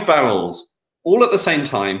 5 barrels all at the same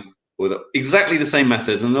time with exactly the same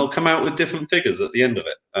method, and they'll come out with different figures at the end of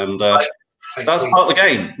it. And that's part of the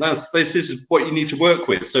game. This is what you need to work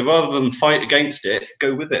with. So rather than fight against it,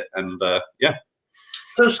 go with it. And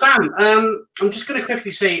So Sam, I'm just going to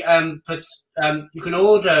quickly say that you can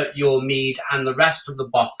order your mead and the rest of the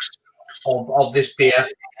box of this beer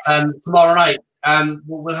tomorrow night.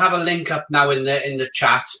 We'll have a link up now in the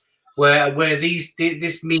chat where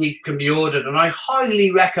this mead can be ordered, and I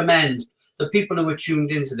highly recommend the people who are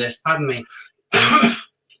tuned into this, pardon me,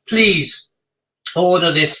 please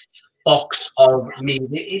order this box of mead.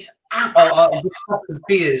 It is box of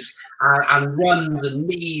beers and runs and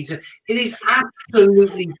meads. It is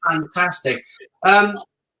absolutely fantastic.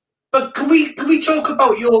 But can we talk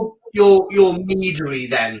about your meadery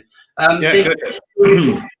then?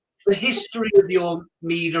 The history of your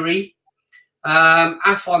meadery,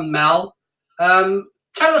 Afon Mel.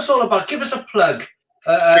 Tell us all about. Give us a plug.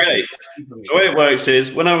 Okay. The way it works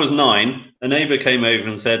is, when I was 9, a neighbour came over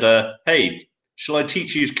and said, "Hey, shall I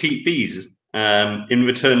teach you to keep bees in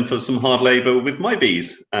return for some hard labour with my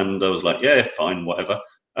bees?" And I was like, "Yeah, fine, whatever."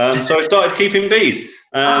 So I started keeping bees.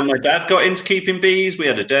 My dad got into keeping bees. We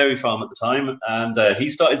had a dairy farm at the time, and he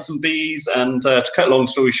started some bees. And to cut a long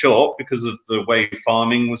story short, because of the way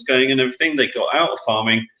farming was going and everything, they got out of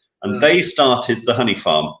farming and they started the honey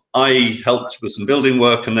farm. I helped with some building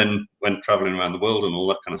work and then went travelling around the world and all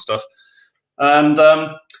that kind of stuff. And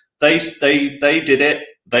they did it.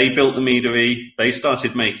 They built the meadery. They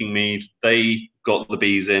started making mead. They got the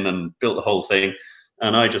bees in and built the whole thing.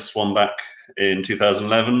 And I just swam back in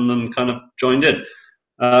 2011 and kind of joined in.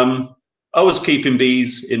 I was keeping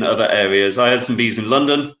bees in other areas. I had some bees in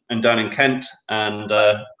London and down in Kent, and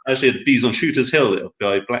I actually had bees on Shooter's Hill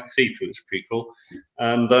by Blackheath, which was pretty cool.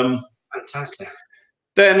 And fantastic.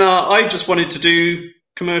 Then I just wanted to do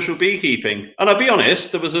commercial beekeeping, and I'll be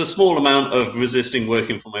honest, there was a small amount of resisting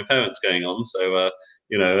working for my parents going on, so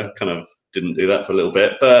I kind of didn't do that for a little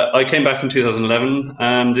bit. But I came back in 2011,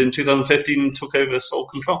 and in 2015 took over sole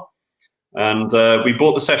control, and we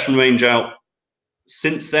bought the session range out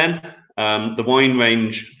since then. The wine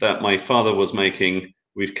range that my father was making,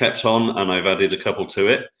 we've kept on, and I've added a couple to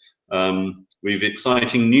it. We've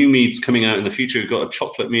exciting new meads coming out in the future. We've got a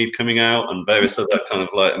chocolate mead coming out and various other kind of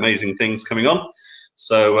like amazing things coming on.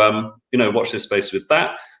 So, you know, watch this space with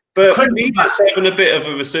that. But mead is having a bit of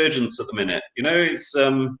a resurgence at the minute. You know, it's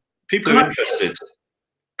people are interested.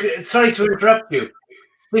 Sorry to interrupt you.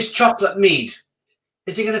 This chocolate mead,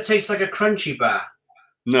 is it going to taste like a crunchy bar?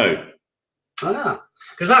 No. Ah,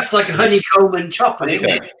 because that's like honeycomb and chocolate.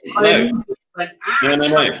 No.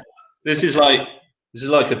 No. This is like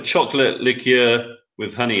a chocolate liqueur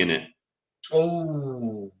with honey in it.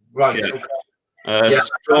 Oh, right. Yeah. Okay.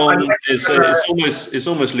 Strong. It's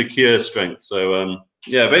almost liqueur strength. So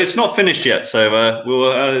yeah, but it's not finished yet. So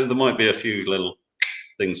there might be a few little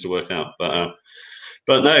things to work out.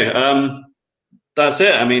 But no, that's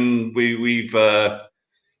it. I mean, we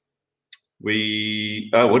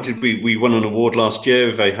won an award last year.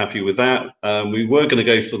 We're very happy with that. We were going to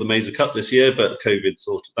go for the Mesa Cup this year, but COVID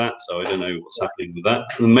sorted that, so I don't know what's happening with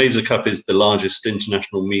that. The Mesa Cup is the largest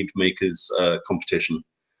international mead makers competition.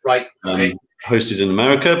 Right. Okay. Hosted in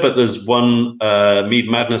America, but there's one Mead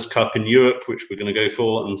Madness Cup in Europe, which we're going to go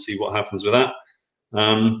for and see what happens with that.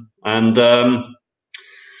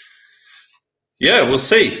 Yeah, we'll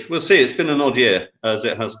see. We'll see. It's been an odd year, as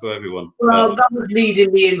it has for everyone. Well, that was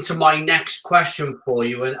leading me into my next question for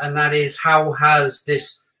you, and that is, how has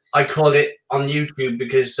this, I call it on YouTube,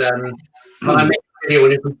 because when I make a video,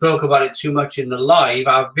 and if we talk about it too much in the live,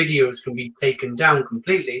 our videos can be taken down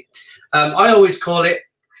completely. I always call it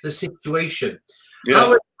the situation.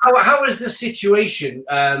 Yeah. How has the situation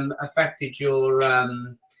affected your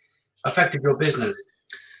business?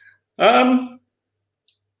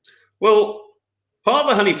 Well, part of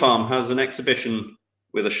the Honey Farm has an exhibition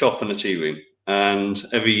with a shop and a tea room, and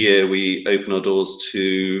every year we open our doors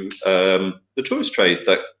to the tourist trade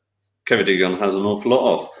that Digidol has an awful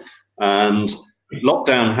lot of. And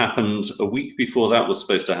lockdown happened a week before that was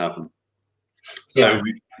supposed to happen. So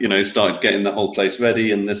we, you know, started getting the whole place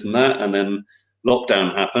ready and this and that, and then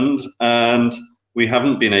lockdown happened, and we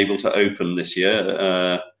haven't been able to open this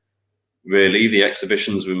year. Really, the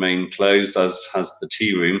exhibitions remain closed, as has the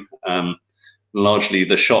tea room. Largely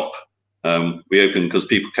the shop we opened because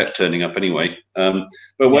people kept turning up anyway.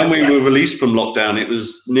 But when we were released from lockdown, it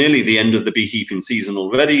was nearly the end of the beekeeping season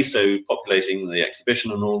already, so populating the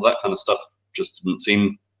exhibition and all that kind of stuff just didn't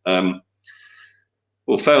seem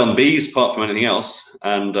well, fair on bees apart from anything else.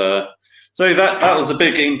 And so that was a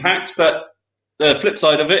big impact. But the flip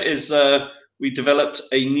side of it is we developed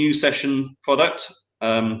a new session product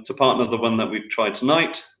to partner the one that we've tried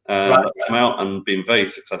tonight. That came out and been very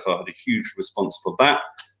successful. I had a huge response for that.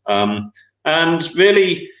 And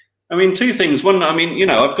really, I mean, two things. One, I mean, you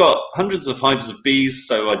know, I've got hundreds of hives of bees,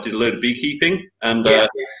 so I did a load of beekeeping. And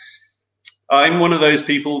I'm one of those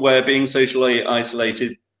people where being socially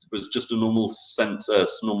isolated was just a normal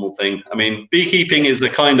normal thing. I mean, beekeeping is a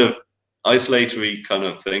kind of isolatory kind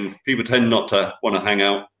of thing. People tend not to want to hang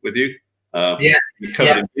out with you.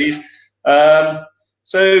 Covered in bees.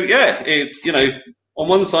 So yeah, you know, on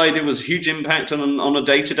one side it was a huge impact, and on a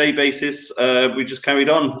day-to-day basis, we just carried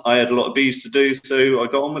on. I had a lot of bees to do, so I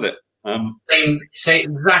got on with it. Say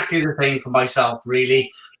exactly the same for myself,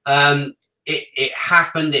 really. It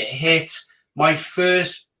happened, it hit. My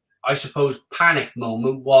first, I suppose, panic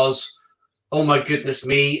moment was, oh my goodness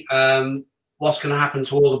me, what's going to happen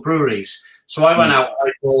to all the breweries? So I went out,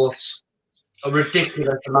 I bought a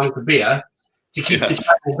ridiculous amount of beer to keep the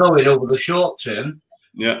channel going over the short term.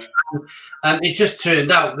 Yeah. And it just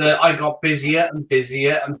turned out that I got busier and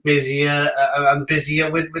busier and busier and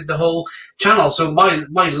busier with the whole channel. So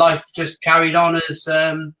my life just carried on as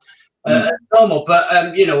normal.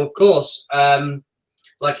 But you know, of course,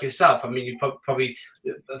 like yourself, I mean, you probably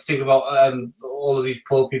think about all of these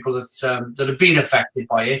poor people that have been affected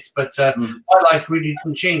by it. But my life really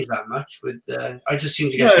didn't change that much. I just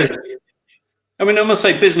seem to get busy. I mean, I must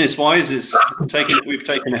say, business-wise, we've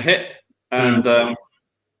taken a hit, and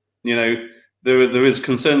you know, there is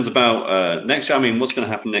concerns about next year. I mean, what's going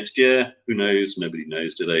to happen next year? Who knows? Nobody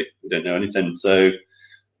knows, do they? We don't know anything. So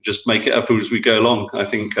just make it up as we go along. I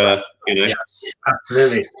think you know,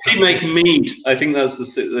 absolutely. Keep making mead. I think that's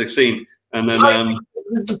the scene. And then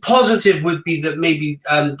the positive would be that maybe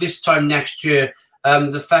this time next year,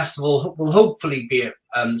 the festival will hopefully be at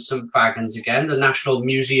St Fagans again, the National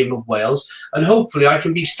Museum of Wales, and hopefully I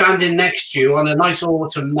can be standing next to you on a nice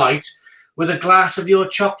autumn night with a glass of your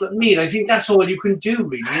chocolate mead. I think that's all you can do,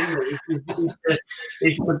 really, isn't it?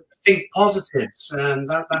 Is to think positives.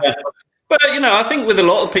 But you know, I think with a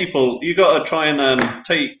lot of people, you got to try and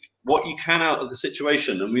take what you can out of the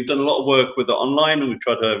situation. And we've done a lot of work with it online, and we've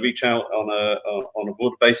tried to reach out on a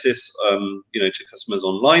broad basis, you know, to customers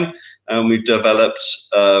online. And we've developed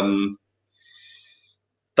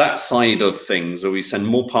that side of things, so we send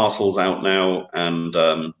more parcels out now, and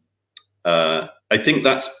I think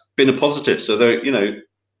that's been a positive. So there, you know,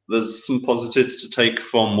 there's some positives to take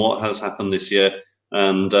from what has happened this year,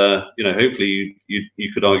 and you know, hopefully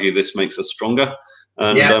you could argue this makes us stronger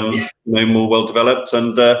and you know, more well developed,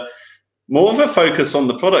 and more of a focus on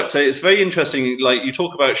the product. It's very interesting. Like, you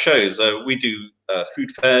talk about shows, we do food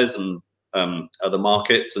fairs and other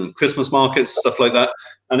markets and Christmas markets, stuff like that,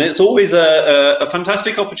 and it's always a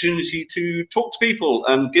fantastic opportunity to talk to people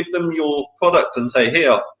and give them your product and say,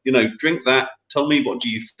 here, you know, drink that, tell me what do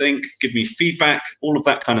you think, give me feedback, all of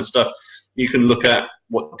that kind of stuff. You can look at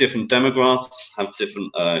what different demographics have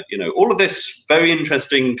different, you know, all of this very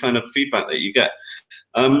interesting kind of feedback that you get.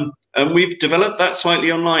 And we've developed that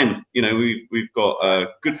slightly online. You know, we've got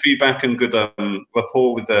good feedback and good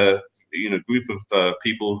rapport with the, you know, group of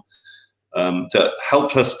people to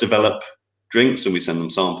help us develop drinks, and we send them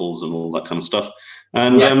samples and all that kind of stuff.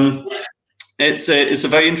 And it's a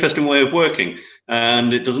very interesting way of working,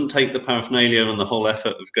 and it doesn't take the paraphernalia and the whole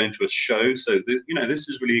effort of going to a show. So you know, this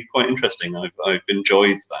is really quite interesting. I've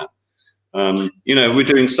enjoyed that. You know, we're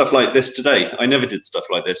doing stuff like this today. I never did stuff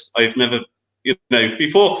like this. I've never, you know,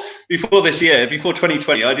 before this year, before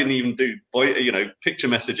 2020, I didn't even do, you know, picture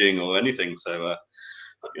messaging or anything. So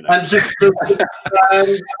you know. And so,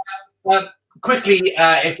 quickly,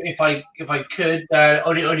 if I could,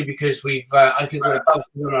 only because we've I think we're about to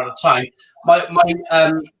run out of time. My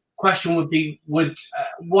question would be,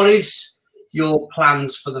 what is your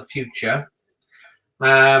plans for the future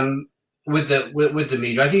with the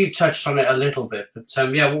mead? I think you touched on it a little bit, but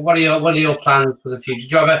yeah, what are your plans for the future?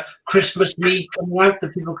 Do you have a Christmas mead coming out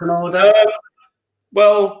that people can order?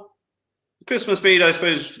 Well, Christmas mead, I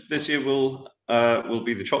suppose this year will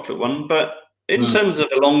be the chocolate one, but in terms of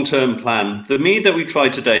a long-term plan, the mead that we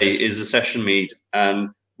tried today is a session mead, and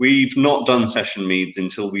we've not done session meads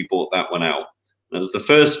until we bought that one out. That was the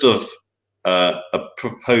first of a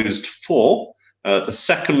proposed 4. The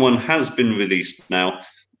second one has been released now,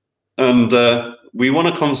 and we want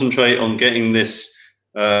to concentrate on getting this,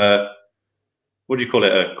 what do you call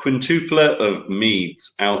it, a quintuplet of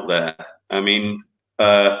meads out there. I mean,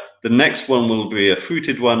 the next one will be a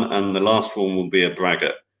fruited one, and the last one will be a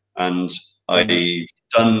braggot. And I've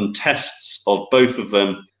done tests of both of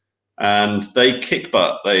them, and they kick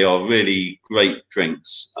butt. They are really great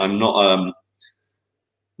drinks. I'm not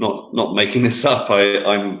making this up.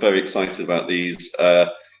 I'm very excited about these.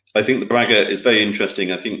 I think the braggot is very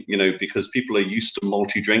interesting. I think, you know, because people are used to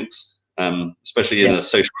malty drinks, especially in a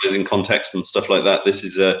socializing context and stuff like that. This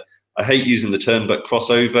is I hate using the term, but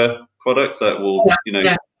crossover product that will, you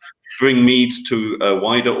know, bring mead to a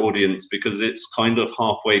wider audience, because it's kind of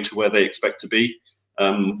halfway to where they expect to be,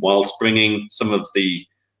 whilst bringing some of the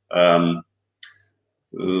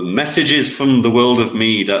messages from the world of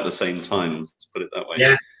mead at the same time, let's put it that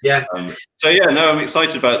way. So yeah, no, I'm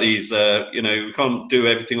excited about these. You know, we can't do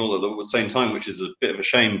everything all at the same time, which is a bit of a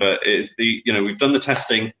shame, but it's you know, we've done the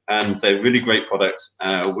testing and they're really great products.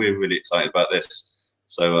 We're really excited about this.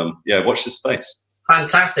 So yeah, watch this space.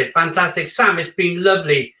 Fantastic. Sam, it's been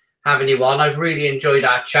lovely having you on. I've really enjoyed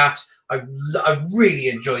our chat. I really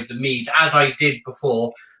enjoyed the mead, as I did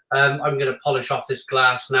before. I'm going to polish off this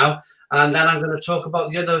glass now, and then I'm going to talk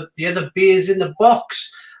about the other beers in the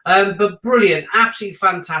box. But brilliant, absolutely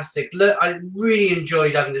fantastic. Look, I really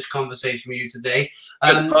enjoyed having this conversation with you today.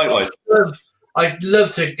 Likewise. I'd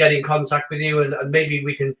love to get in contact with you, and maybe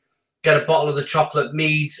we can get a bottle of the chocolate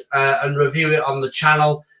mead and review it on the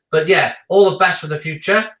channel. But yeah, all the best for the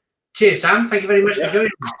future. Cheers, Sam. Thank you very much for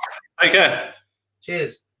joining me. Take care.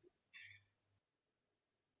 Cheers.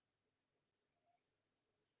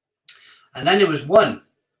 And then there was one.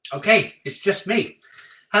 Okay, it's just me.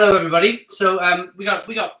 Hello, everybody. So we got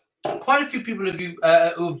quite a few people who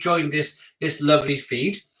have joined this lovely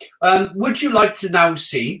feed. Would you like to now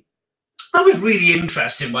see? That was really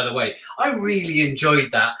interesting, by the way. I really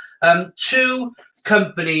enjoyed that. 2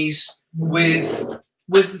 companies with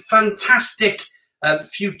fantastic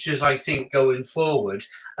futures, I think, going forward.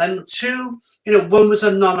 And 2, you know, one was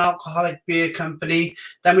a non-alcoholic beer company.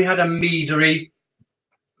 Then we had a meadery.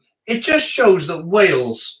 It just shows that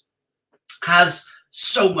Wales has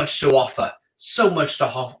so much to offer,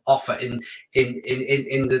 in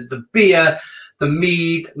the beer, the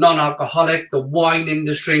mead, non-alcoholic, the wine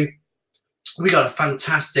industry. We got a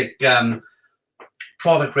fantastic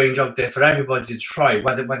product range out there for everybody to try,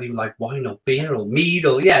 whether you like wine or beer or mead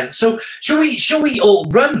or So should we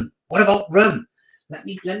rum? What about rum? let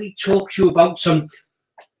me talk to you about some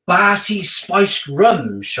Barty spiced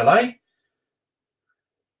rum, shall I?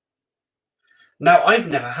 Now, I've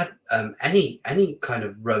never had any kind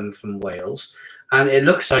of rum from Wales, and it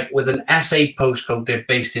looks like with an SA postcode, they're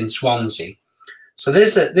based in Swansea. So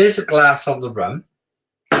there's a glass of the rum.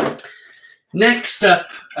 Next up,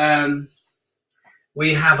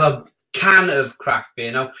 we have a can of craft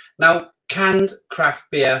beer. Now canned craft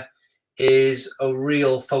beer is a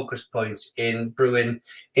real focus point in brewing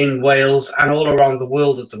in Wales and all around the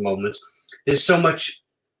world at the moment. There's so much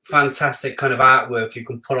fantastic kind of artwork you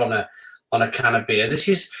can put on a can of beer. This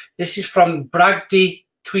is from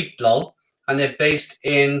Digidol, and they're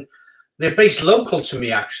based local to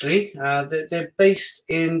me, actually. They're based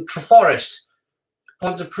in Treforest,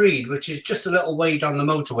 Pontypridd, which is just a little way down the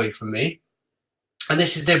motorway from me. And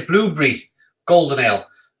this is their Blueberry Golden Ale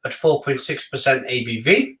at 4.6%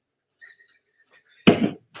 ABV.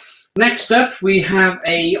 Next up, we have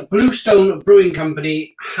a Bluestone Brewing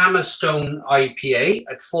Company Hammerstone IPA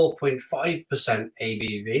at 4.5%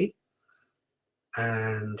 ABV.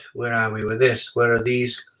 And where are we with this? Where are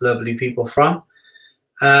these lovely people from?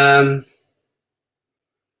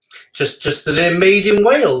 Just that they're made in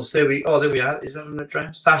Wales. There we are. Is that an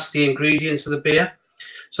address? That's the ingredients of the beer.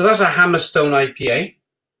 So that's a Hammerstone IPA.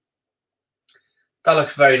 That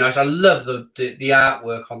looks very nice. I love the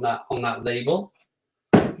artwork on that label.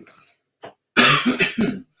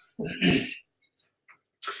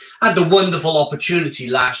 I had the wonderful opportunity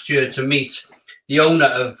last year to meet the owner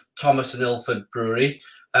of Thomas and Ilford Brewery.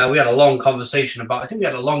 We had a long conversation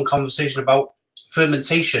about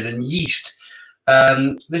fermentation and yeast.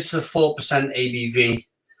 This is a 4% ABV,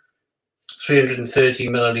 330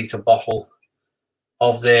 milliliter bottle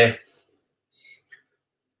of their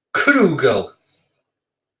Gŵyl.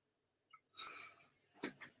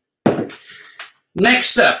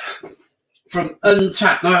 Next up, from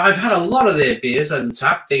Untapped. Now, I've had a lot of their beers,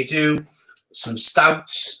 Untapped. They do some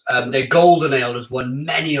stouts. Their Golden Ale has won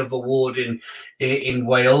many of awards in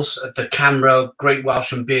Wales at the Camera Great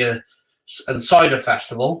Welsh and Beer and Cider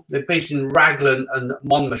Festival. They're based in Raglan and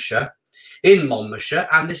Monmouthshire,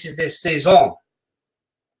 and this is their Saison.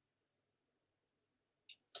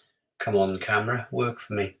 Come on, camera, work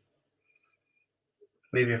for me.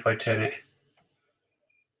 Maybe if I turn it.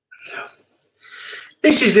 No.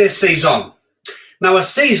 This is their Saison. Now, a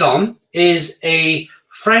Saison is a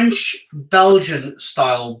French-Belgian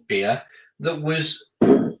style beer that was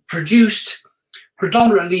produced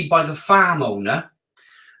predominantly by the farm owner,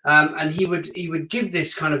 and he would give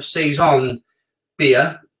this kind of Saison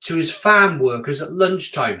beer to his farm workers at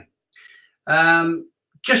lunchtime,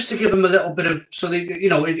 just to give them a little bit of, so they,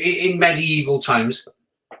 in medieval times,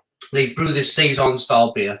 they brew this Saison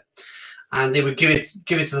style beer, and they would give it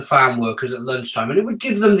to the farm workers at lunchtime, and it would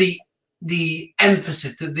give them the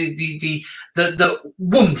emphasis, the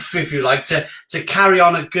woomph, if you like, to carry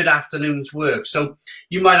on a good afternoon's work. So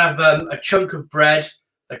you might have a chunk of bread,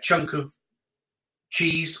 a chunk of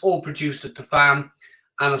cheese, all produced at the farm,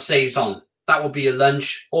 and a Saison. That will be your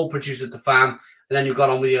lunch, all produced at the farm, and then you've got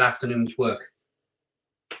on with your afternoon's work.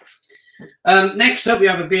 Next up, we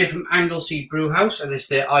have a beer from Amgueddfa Brewhouse, and it's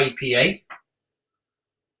their IPA.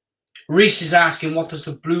 Reese is asking, what does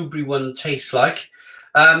the blueberry one taste like?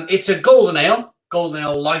 It's a golden ale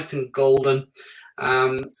light and golden,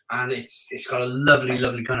 and it's got a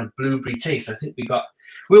lovely kind of blueberry taste. I think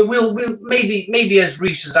we'll maybe as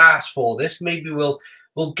Reese has asked for this, maybe we'll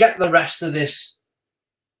get the rest of this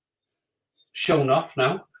shown off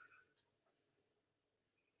now.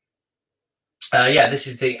 Yeah, this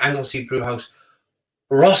is the Amgueddfa Brewhouse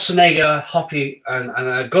Rosenegger hoppy and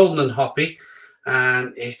a golden hoppy,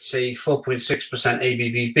 and it's a 4.6%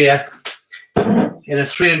 ABV beer in a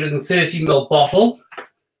 330 ml bottle.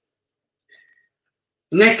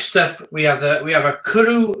 Next up, we have a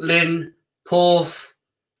Cwrw Lyn Porth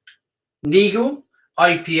Nigel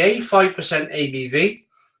IPA, 5% ABV.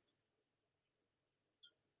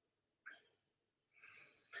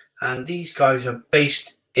 And these guys are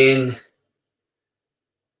based in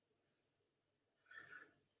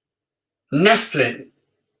Neffin,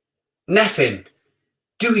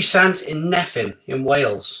 Diwysant in Neffin in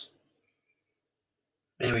Wales.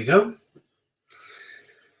 There we go.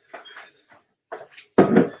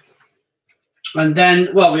 And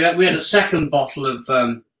then, well, we had a second bottle of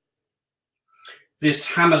this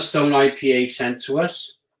Hammerstone IPA sent to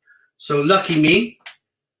us. So lucky me,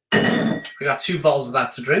 I got 2 bottles of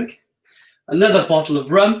that to drink. Another bottle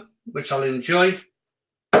of rum, which I'll enjoy.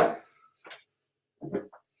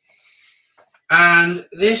 And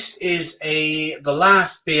this is the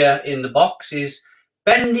last beer in the box is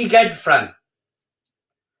Digidol,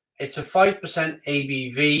 It's a 5%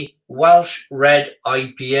 ABV Welsh Red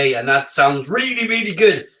IPA, and that sounds really, really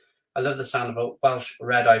good. I love the sound of a Welsh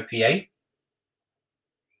Red IPA.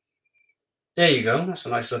 There you go. That's a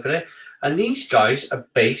nice look at it. And these guys are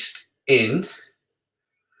based in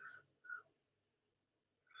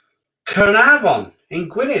Carnarvon in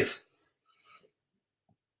Gwynedd.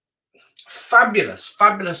 Fabulous,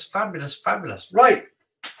 fabulous, fabulous, fabulous. Right.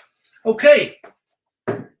 Okay.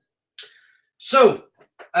 So,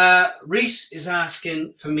 Reese is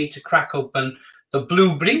asking for me to crack open the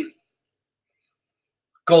blueberry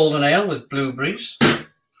golden ale with blueberries.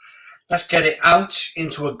 Let's get it out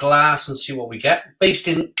into a glass and see what we get. Based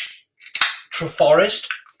in Treforest,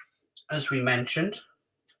 as we mentioned.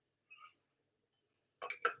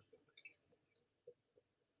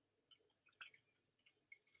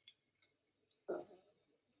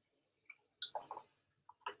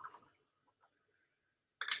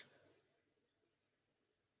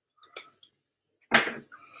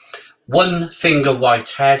 One finger white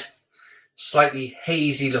head, slightly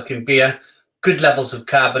hazy looking beer, good levels of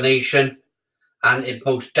carbonation, and it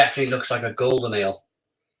most definitely looks like a golden ale.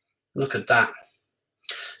 Look at that.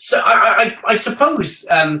 So I suppose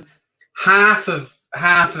half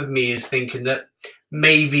of me is thinking that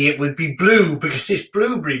maybe it would be blue because it's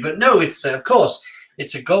blueberry, but no, it's of course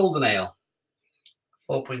it's a golden ale,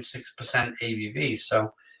 4.6% ABV.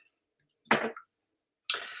 So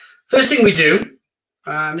first thing we do.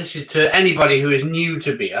 This is to anybody who is new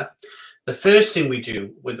to beer. The first thing we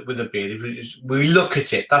do with a beer is we look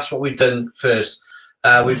at it. That's what we've done first.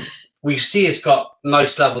 We see it's got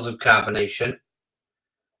nice levels of carbonation,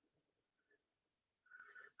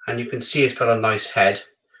 and you can see it's got a nice head,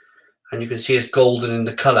 and you can see it's golden in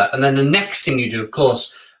the colour. And then the next thing you do, of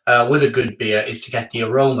course, with a good beer is to get the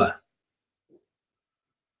aroma.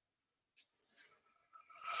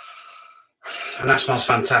 And that smells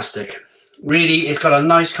fantastic. Really, it's got a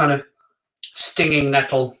nice kind of stinging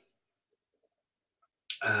nettle,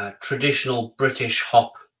 traditional British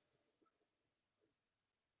hop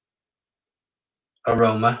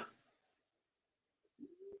aroma.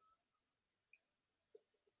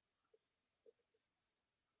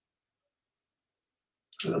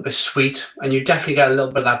 A little bit sweet, and you definitely get a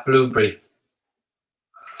little bit of that blueberry.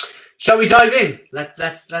 Shall we dive in?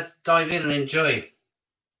 Let's dive in and enjoy.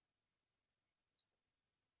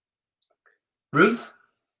 Ruth?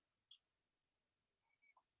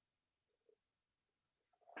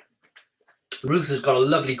 Ruth has got a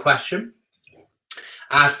lovely question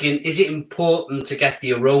asking, is it important to get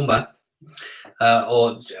the aroma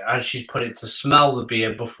or, as she's put it, to smell the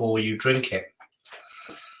beer before you drink it?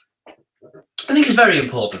 I think it's very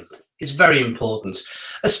important. It's very important,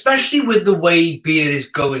 especially with the way beer is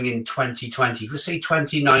going in 2020. Let's say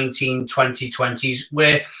 2019, 2020s,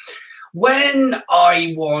 where when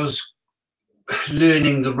I was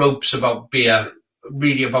learning the ropes about beer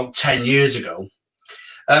really about 10 years ago,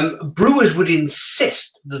 brewers would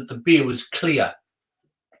insist that the beer was clear.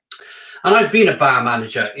 And I've been a bar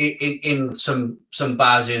manager in some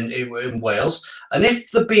bars in Wales, and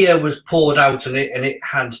if the beer was poured out and it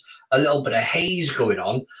had a little bit of haze going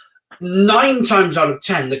on, 9 times out of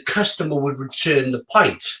 10 the customer would return the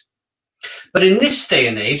pint. But in this day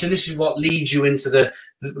and age, and this is what leads you into the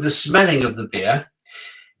smelling of the beer,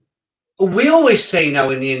 we always say now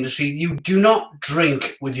in the industry, you do not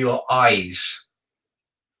drink with your eyes.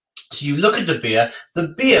 So you look at the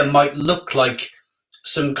beer might look like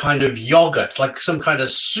some kind of yogurt, like some kind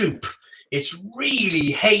of soup. It's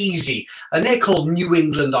really hazy, and they're called New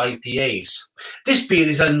England IPAs. This beer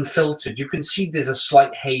is unfiltered. You can see there's a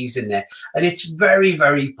slight haze in there, and it's very,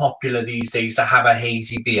 very popular these days to have a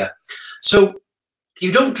hazy beer. So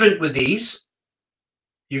you don't drink with these.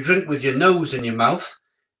 You drink with your nose and your mouth,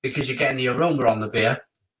 because you're getting the aroma on the beer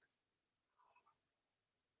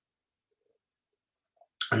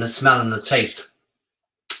and the smell and the taste.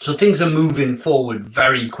 So things are moving forward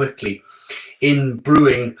very quickly in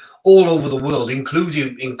brewing all over the world,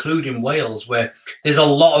 including Wales, where there's a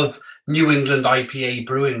lot of New England IPA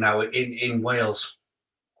brewing now in Wales.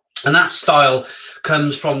 And that style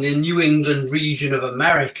comes from the New England region of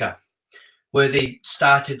America, where they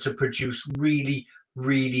started to produce really,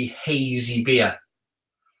 really hazy beer.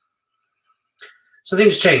 So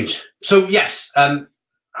things change. So yes,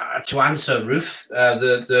 to answer Ruth,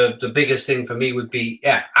 the biggest thing for me would be,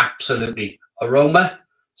 yeah, absolutely, aroma,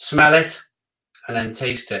 smell it, and then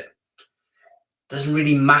taste it. Doesn't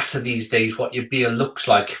really matter these days what your beer looks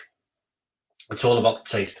like. It's all about the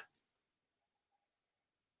taste.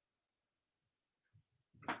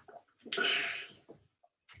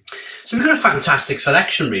 So we've got a fantastic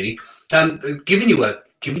selection, really, giving you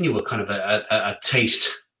a kind of a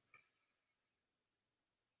taste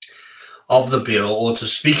of the beer, or to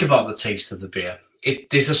speak about the taste of the beer,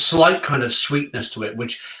 there's a slight kind of sweetness to it,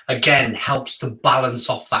 which again helps to balance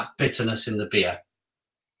off that bitterness in the beer.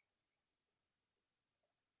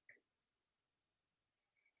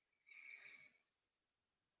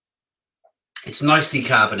 It's nicely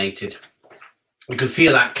carbonated. You can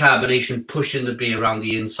feel that carbonation pushing the beer around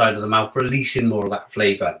the inside of the mouth, releasing more of that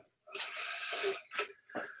flavour.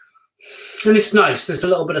 And it's nice. There's a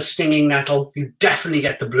little bit of stinging nettle. You definitely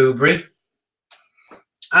get the blueberry.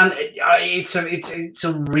 And it's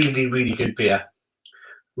a really, really good beer.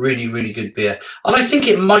 Really, really good beer. And I think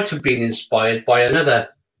it might have been inspired by another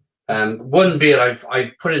one beer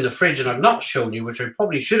I put in the fridge and I've not shown you, which I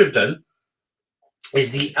probably should have done,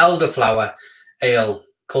 is the elderflower ale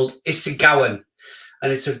called Ysgawen.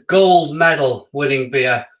 And it's a gold medal winning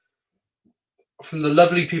beer from the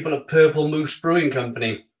lovely people at Purple Moose Brewing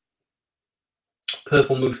Company.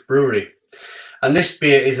 Purple Moose Brewery. And this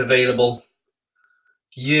beer is available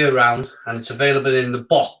year round, and it's available in the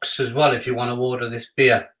box as well if you want to order this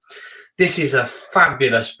beer. This is a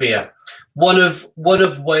fabulous beer. One of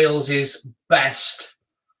Wales's best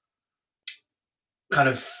kind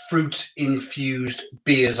of fruit infused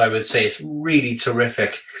beers, I would say. It's really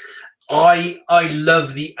terrific. I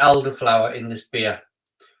love the elderflower in this beer.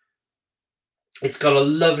 It's got a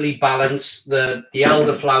lovely balance. The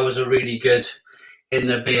elderflowers are really good in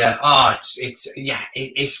the beer.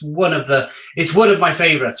 It's one of my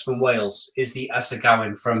favourites from Wales, is the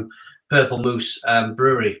Ysgawen from Purple Moose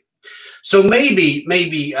Brewery. So maybe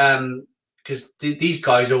because these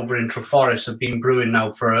guys over in Treforest have been brewing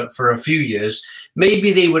now for a few years,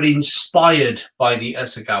 maybe they were inspired by the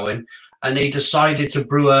Ysgawen and they decided to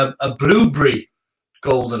brew a blueberry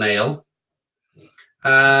golden ale,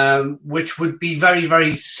 which would be very,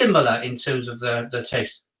 very similar in terms of the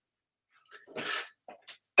taste.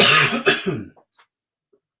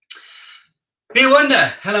 Beer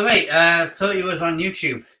Wonder, hello mate. Thought you was on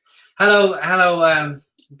YouTube. Hello,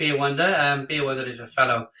 Beer Wonder. Beer Wonder is a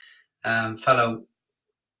fellow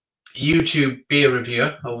YouTube beer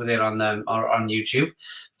reviewer over there on YouTube.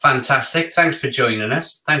 Fantastic. Thanks for joining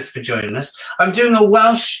us. I'm doing a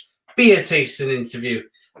Welsh beer tasting interview,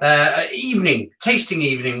 tasting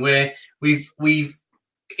evening, where we've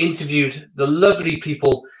interviewed the lovely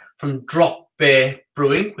people from Drop Beer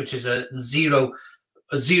Brewing, which is a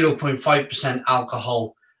 0.5%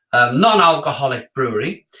 alcohol, non-alcoholic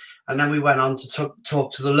brewery. And then we went on to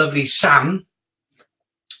talk to the lovely Sam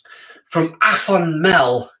from Afon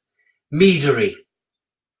Mel Meadery.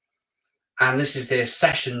 And this is their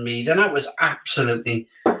session mead. And that was absolutely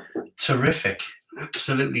terrific.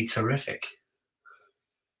 Absolutely terrific.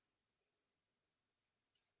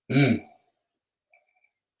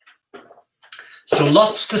 So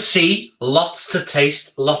lots to see, lots to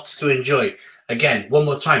taste, lots to enjoy. Again, one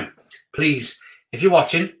more time, please, if you're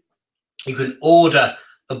watching, you can order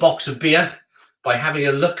the box of beer by having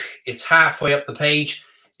a look. It's halfway up the page.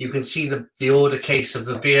 You can see the order case of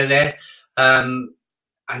the beer there. And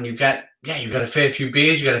you get a fair few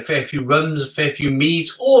beers, you get a fair few rums, a fair few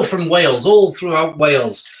meads, all from Wales, all throughout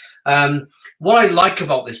Wales. What I like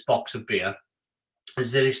about this box of beer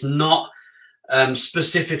is that it's not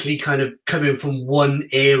specifically kind of coming from one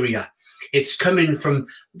area. It's coming from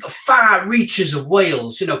the far reaches of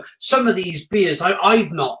Wales. You know, some of these beers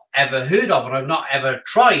I've not ever heard of and I've not ever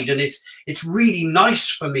tried, and it's really nice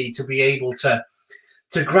for me to be able to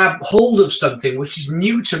grab hold of something which is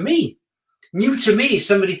new to me.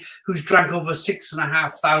 Somebody who's drank over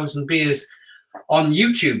 6,500 beers on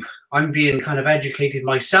YouTube. I'm being kind of educated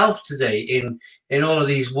myself today in all of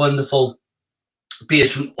these wonderful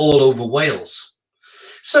beers from all over Wales.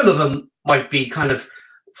 Some of them might be kind of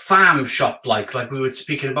farm shop like we were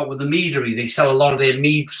speaking about with the meadery. They sell a lot of their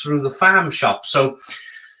mead through the farm shop. So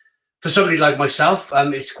for somebody like myself,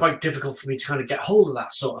 it's quite difficult for me to kind of get hold of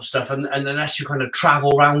that sort of stuff, and unless you kind of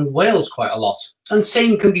travel around Wales quite a lot. And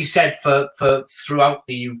same can be said for throughout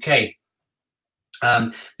the UK.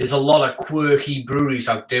 There's a lot of quirky breweries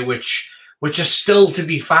out there which are still to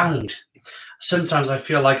be found. Sometimes I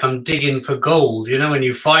feel like I'm digging for gold, you know, when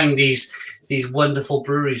you find these wonderful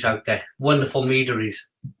breweries out there, wonderful meaderies.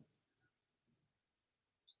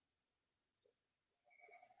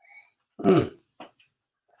 Well,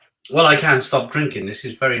 I can't stop drinking. This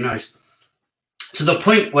is very nice. To the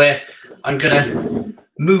point where I'm going to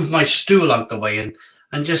move my stool out the way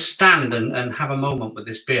and just stand and have a moment with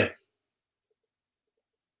this beer.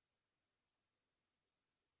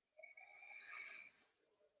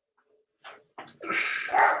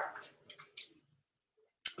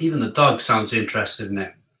 Even the dog sounds interested in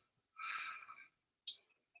it.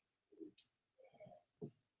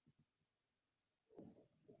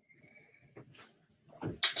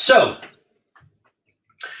 So,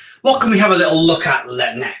 what can we have a little look at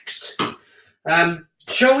next?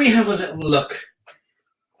 Shall we have a little look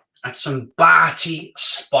at some Barty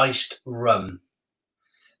spiced rum?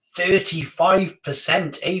 35%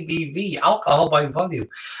 ABV, alcohol by volume.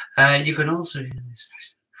 You can also hear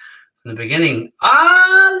this from the beginning.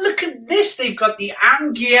 Ah, look at this. They've got the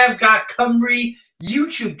Amgueddfa Cymru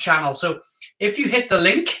YouTube channel. So if you hit the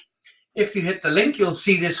link, you'll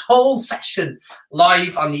see this whole session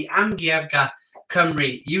live on the Amgueddfa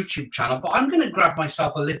Cymru YouTube channel. But I'm going to grab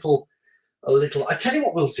myself a little. I tell you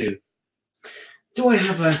what we'll do. Do I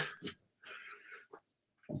have a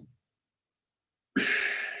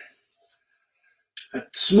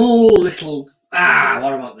small little,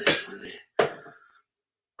 what about this one there?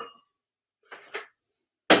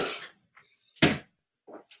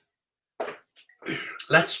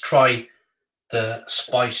 Let's try the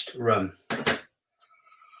spiced rum.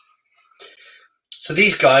 So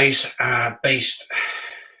these guys are based,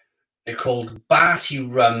 they're called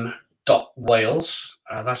bartyrum.wales.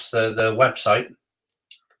 That's the website.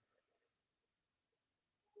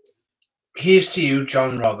 Here's to you,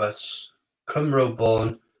 John Roberts. Cymru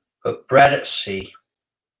born, but bred at sea.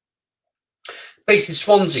 Based in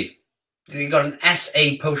Swansea. They got an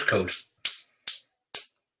SA postcode.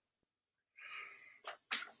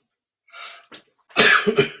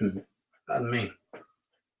 Pardon me.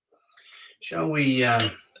 Shall we?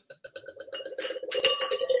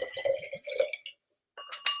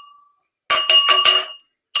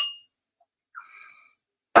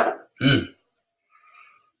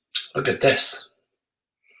 Look at this.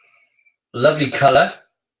 Lovely colour.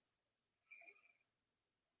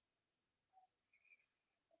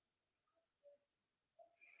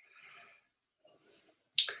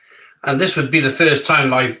 And this would be the first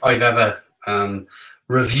time I've ever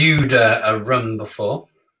reviewed a rum before.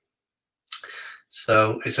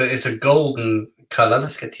 So it's a golden colour.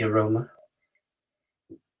 Let's get the aroma.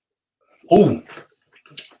 Oh,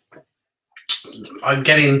 I'm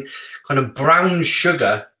getting kind of brown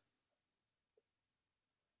sugar.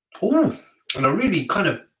 Oh, and a really kind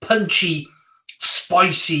of punchy,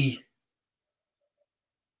 spicy.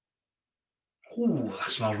 Oh, that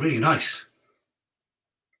smells really nice.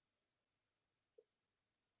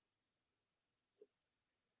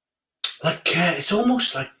 Like it's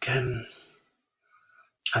almost like a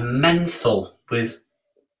menthol with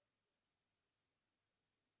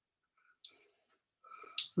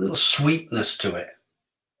a little sweetness to it.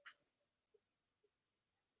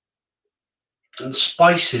 And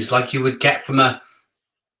spices like you would get from an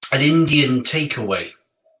Indian takeaway.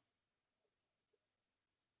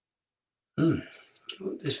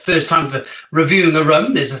 It's first time for reviewing a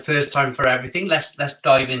rum. There's a first time for everything. Let's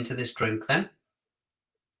dive into this drink then.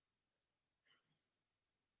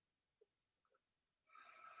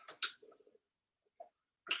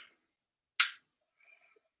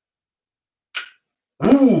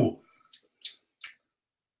 Ooh.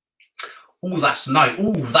 Oh, that's nice.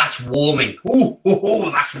 Oh, that's warming. Oh,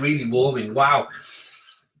 that's really warming. Wow.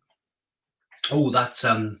 Oh, that's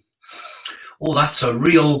a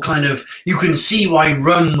real kind of, you can see why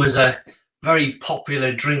rum was a very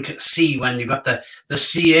popular drink at sea when you've got the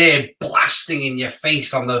sea air blasting in your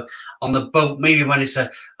face on the boat, maybe when it's a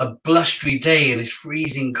blustery day and it's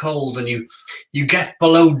freezing cold and you get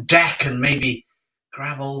below deck and maybe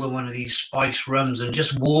grab hold of one of these spiced rums and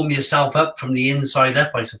just warm yourself up from the inside up,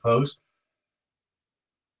 I suppose.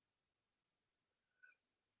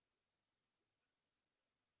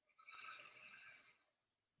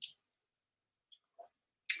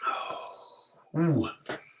 Ooh,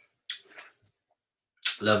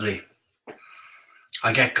 lovely.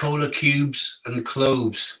 I get cola cubes and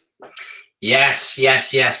cloves. Yes,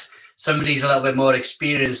 yes, yes. Somebody's a little bit more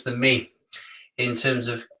experienced than me in terms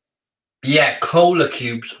of, yeah, cola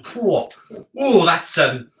cubes. Oh, that's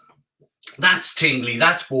tingly.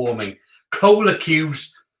 That's warming. Cola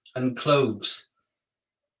cubes and cloves.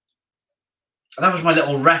 That was my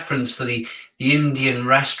little reference to the Indian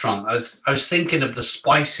restaurant. I was thinking of the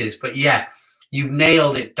spices, but yeah, you've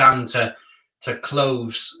nailed it down to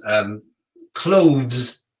cloves.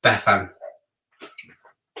 Cloves, Bethan.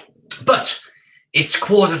 But it's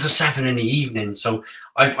 7:15 in the evening, so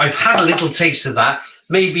I've had a little taste of that.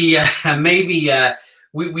 Maybe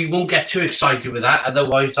we won't get too excited with that,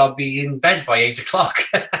 otherwise I'll be in bed by 8 o'clock.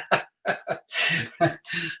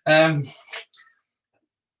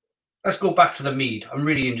 Let's go back to the mead. I'm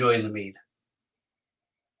really enjoying the mead.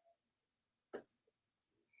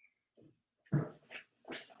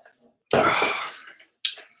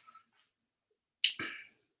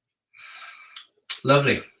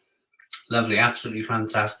 Lovely, lovely, absolutely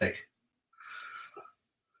fantastic.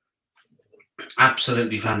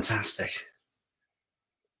 Absolutely fantastic.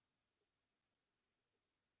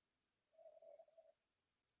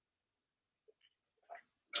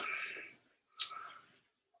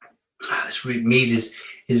 This mead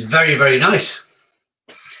is very, very nice.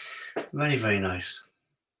 Very, very nice.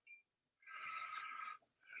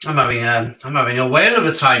 I'm having a whale of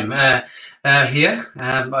a time here.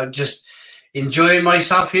 I'm just enjoying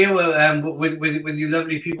myself here with you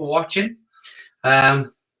lovely people watching.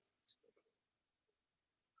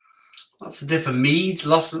 Lots of different meads,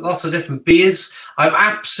 lots of different beers. I'm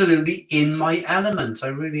absolutely in my element. I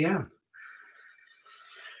really am.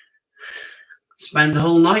 Spend the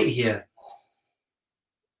whole night here.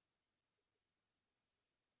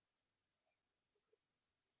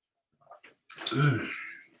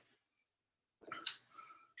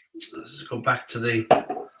 Let's go back to the.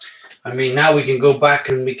 I mean, now we can go back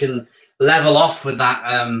and we can level off with that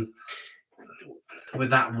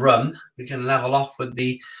rum. We can level off with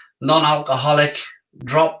the non-alcoholic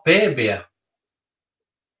drop beer.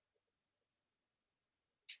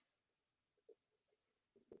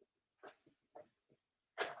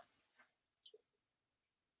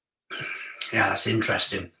 Yeah, that's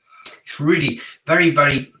interesting. It's really very,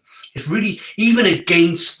 very. It's really even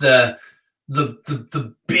against the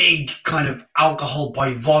big kind of alcohol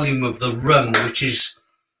by volume of the rum, which is,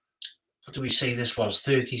 what do we say this was?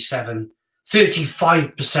 35%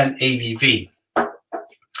 ABV.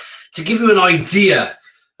 To give you an idea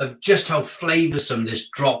of just how flavoursome this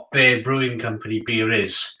Drop Beer Brewing Company beer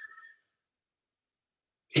is,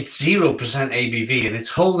 it's 0% ABV and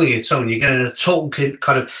it's holding its own. You're getting a total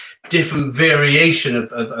kind of different variation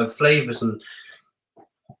of flavours and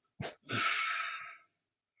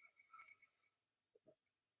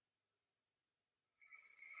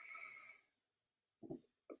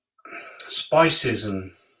spices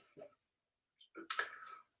and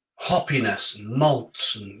hoppiness and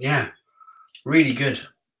malts, and yeah, really good.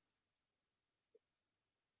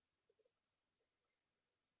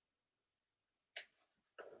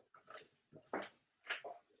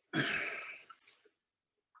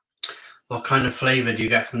 What kind of flavour do you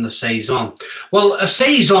get from the saison? Well, a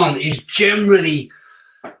saison is generally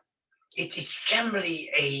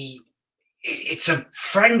it's a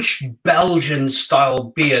French Belgian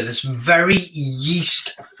style beer that's very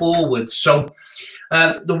yeast forward. So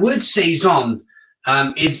the word saison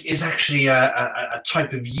is actually a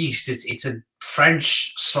type of yeast. It's a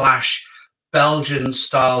French / Belgian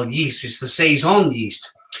style yeast. It's the saison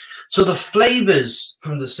yeast. So the flavours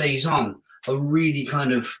from the saison are really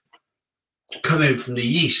kind of coming from the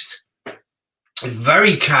yeast. A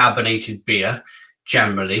very carbonated beer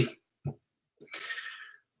generally.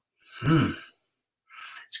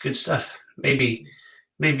 It's good stuff. Maybe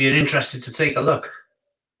you're interested to take a look.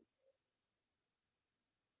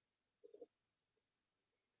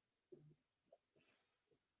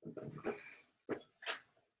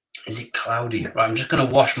 Is it cloudy? Right, I'm just going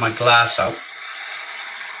to wash my glass out.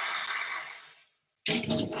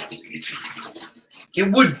 It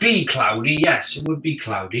would be cloudy, yes, it would be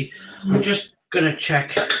cloudy. I'm just going to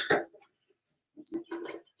check.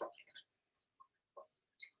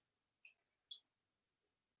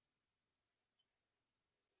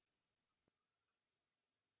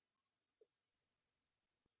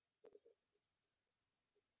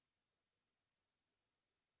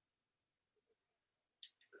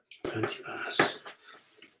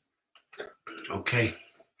 Okay.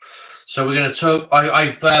 So we're going to talk.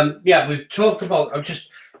 We've talked about. I'm just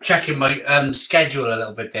checking my schedule a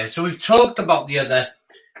little bit there. So we've talked about the other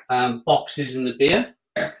boxes in the beer,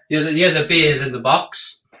 the other beers in the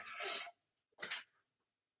box.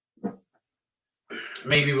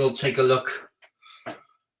 Maybe we'll take a look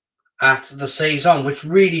at the saison, which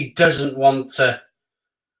really doesn't want to.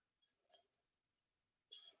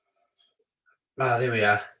 Ah, there we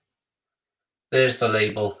are. There's the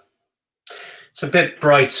label. It's a bit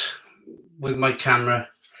bright with my camera.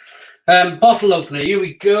 Bottle opener, here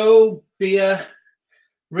we go. Beer.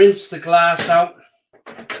 Rinse the glass out.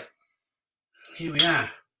 Here we are.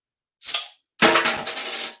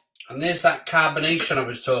 And there's that carbonation I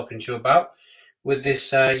was talking to you about with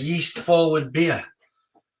this yeast forward beer.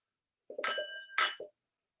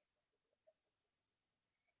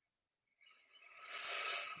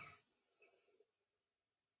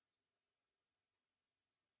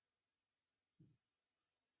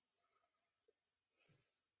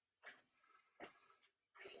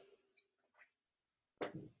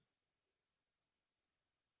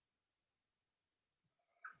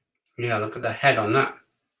 Yeah, look at the head on that.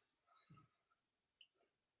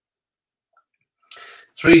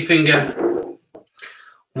 3-finger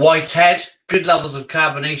white head, good levels of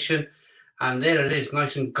carbonation, And there it is,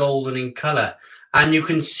 nice and golden in colour. And you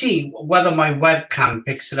can see whether my webcam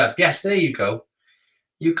picks it up. Yes, there you go.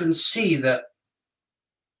 You can see that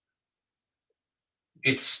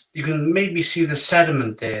you can maybe see the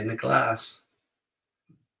sediment there in the glass.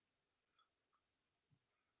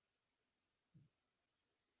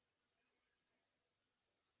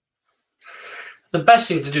 The best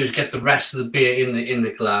thing to do is get the rest of the beer in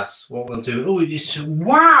the glass. What we'll do,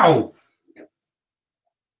 wow!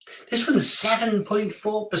 This one's 7.4%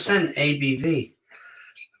 ABV.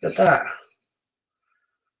 Look at that.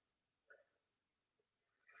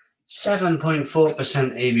 7.4%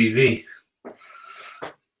 ABV.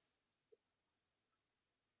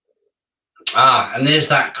 Ah, and there's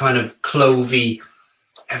that kind of clovey,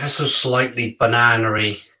 ever so slightly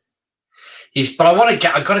banana-y. But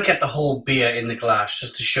I've got to get the whole beer in the glass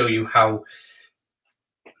just to show you how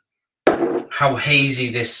hazy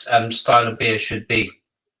this style of beer should be.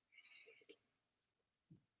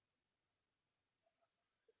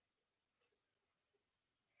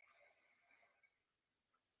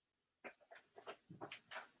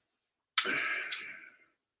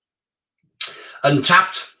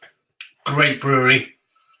 Untapped, great brewery.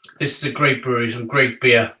 This is a great brewery, some great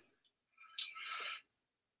beer.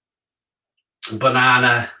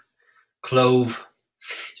 Banana, clove.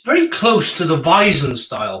 It's very close to the Weizen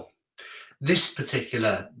style. This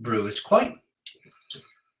particular brew, it's quite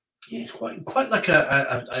like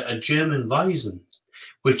a German Weizen,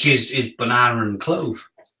 which is banana and clove.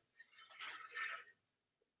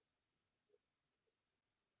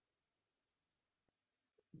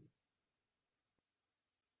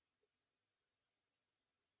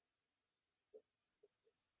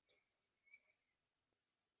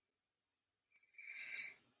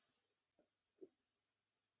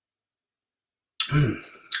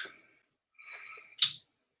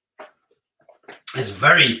 It's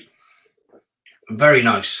very, very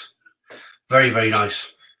nice. Very, very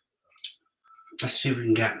nice. Let's see what we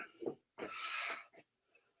can get.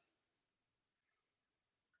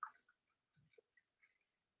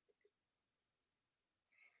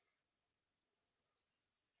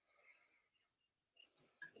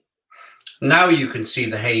 Now you can see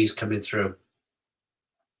the haze coming through.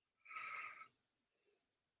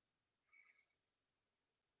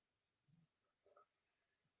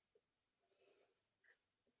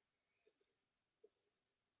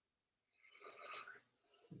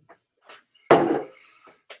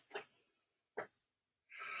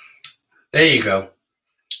 There you go.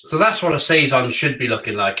 So that's what a saison should be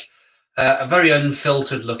looking like. A very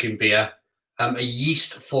unfiltered looking beer, a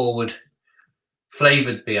yeast forward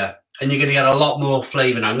flavoured beer. And you're going to get a lot more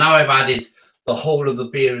flavour now. Now I've added the whole of the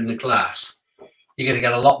beer in the glass. You're going to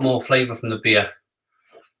get a lot more flavour from the beer.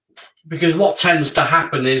 Because what tends to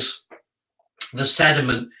happen is the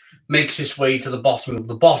sediment makes its way to the bottom of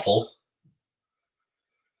the bottle.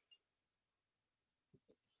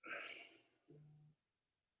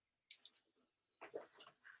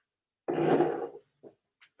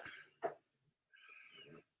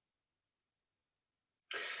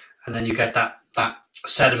 And then you get that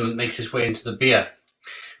sediment makes its way into the beer,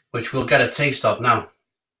 which we'll get a taste of now.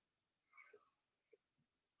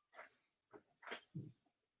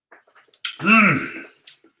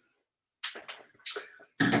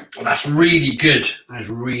 That's really good. That's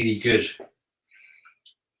really good.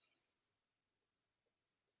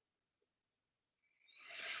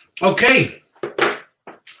 Okay.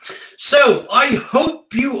 So I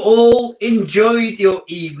hope you all enjoyed your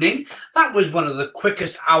evening. That was one of the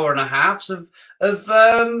quickest hour and a halves of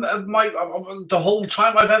the whole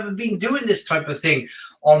time I've ever been doing this type of thing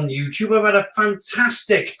on YouTube. I've had a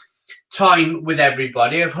fantastic time with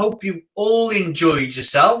everybody. I hope you all enjoyed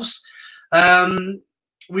yourselves.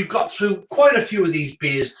 We've got through quite a few of these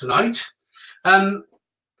beers tonight.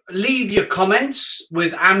 Leave your comments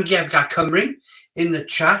with Amgueddfa Cymru in the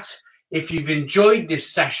chat if you've enjoyed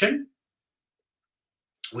this session.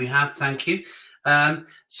 We have, thank you.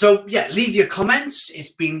 So yeah, leave your comments.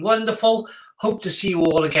 It's been wonderful. Hope to see you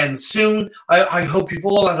all again soon. I hope you've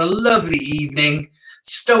all had a lovely evening.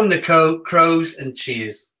 Stone the crows and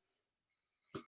cheers.